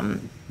to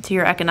to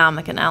your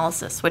economic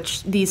analysis,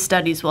 which these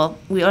studies we'll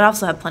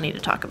also have plenty to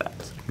talk about.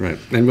 Right.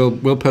 And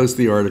we'll post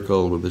the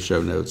article with the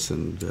show notes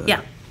and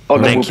Yeah. Oh,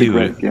 that Thank would be you.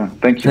 great. Yeah.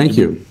 Thank you. Thank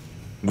you.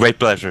 Great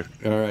pleasure.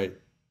 All right.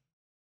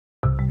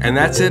 And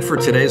that's it for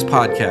today's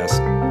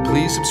podcast.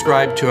 Please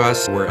subscribe to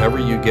us wherever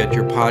you get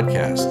your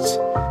podcasts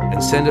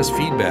and send us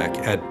feedback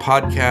at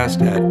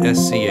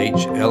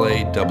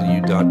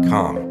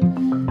podcast@schalaw.com.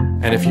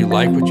 And if you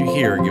like what you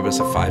hear, give us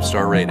a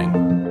 5-star rating.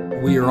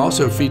 We are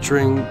also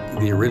featuring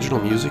the original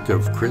music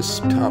of Chris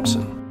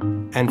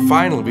Thompson. And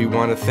finally, we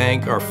want to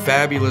thank our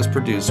fabulous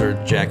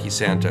producer, Jackie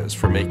Santos,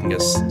 for making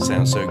us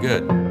sound so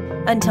good.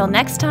 Until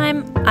next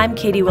time, I'm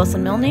Katie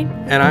Wilson-Milne.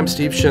 And I'm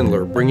Steve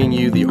Schindler, bringing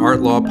you the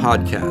Art Law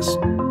Podcast,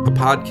 a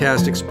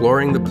podcast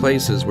exploring the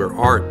places where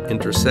art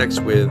intersects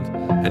with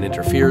and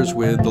interferes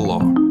with the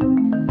law.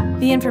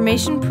 The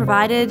information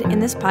provided in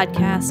this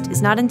podcast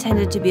is not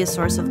intended to be a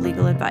source of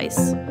legal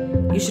advice.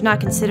 You should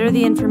not consider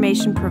the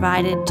information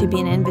provided to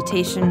be an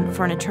invitation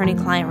for an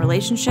attorney-client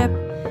relationship,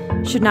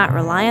 should not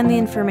rely on the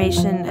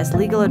information as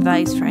legal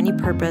advice for any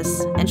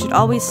purpose, and should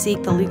always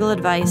seek the legal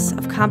advice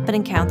of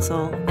competent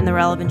counsel in the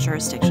relevant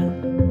jurisdiction.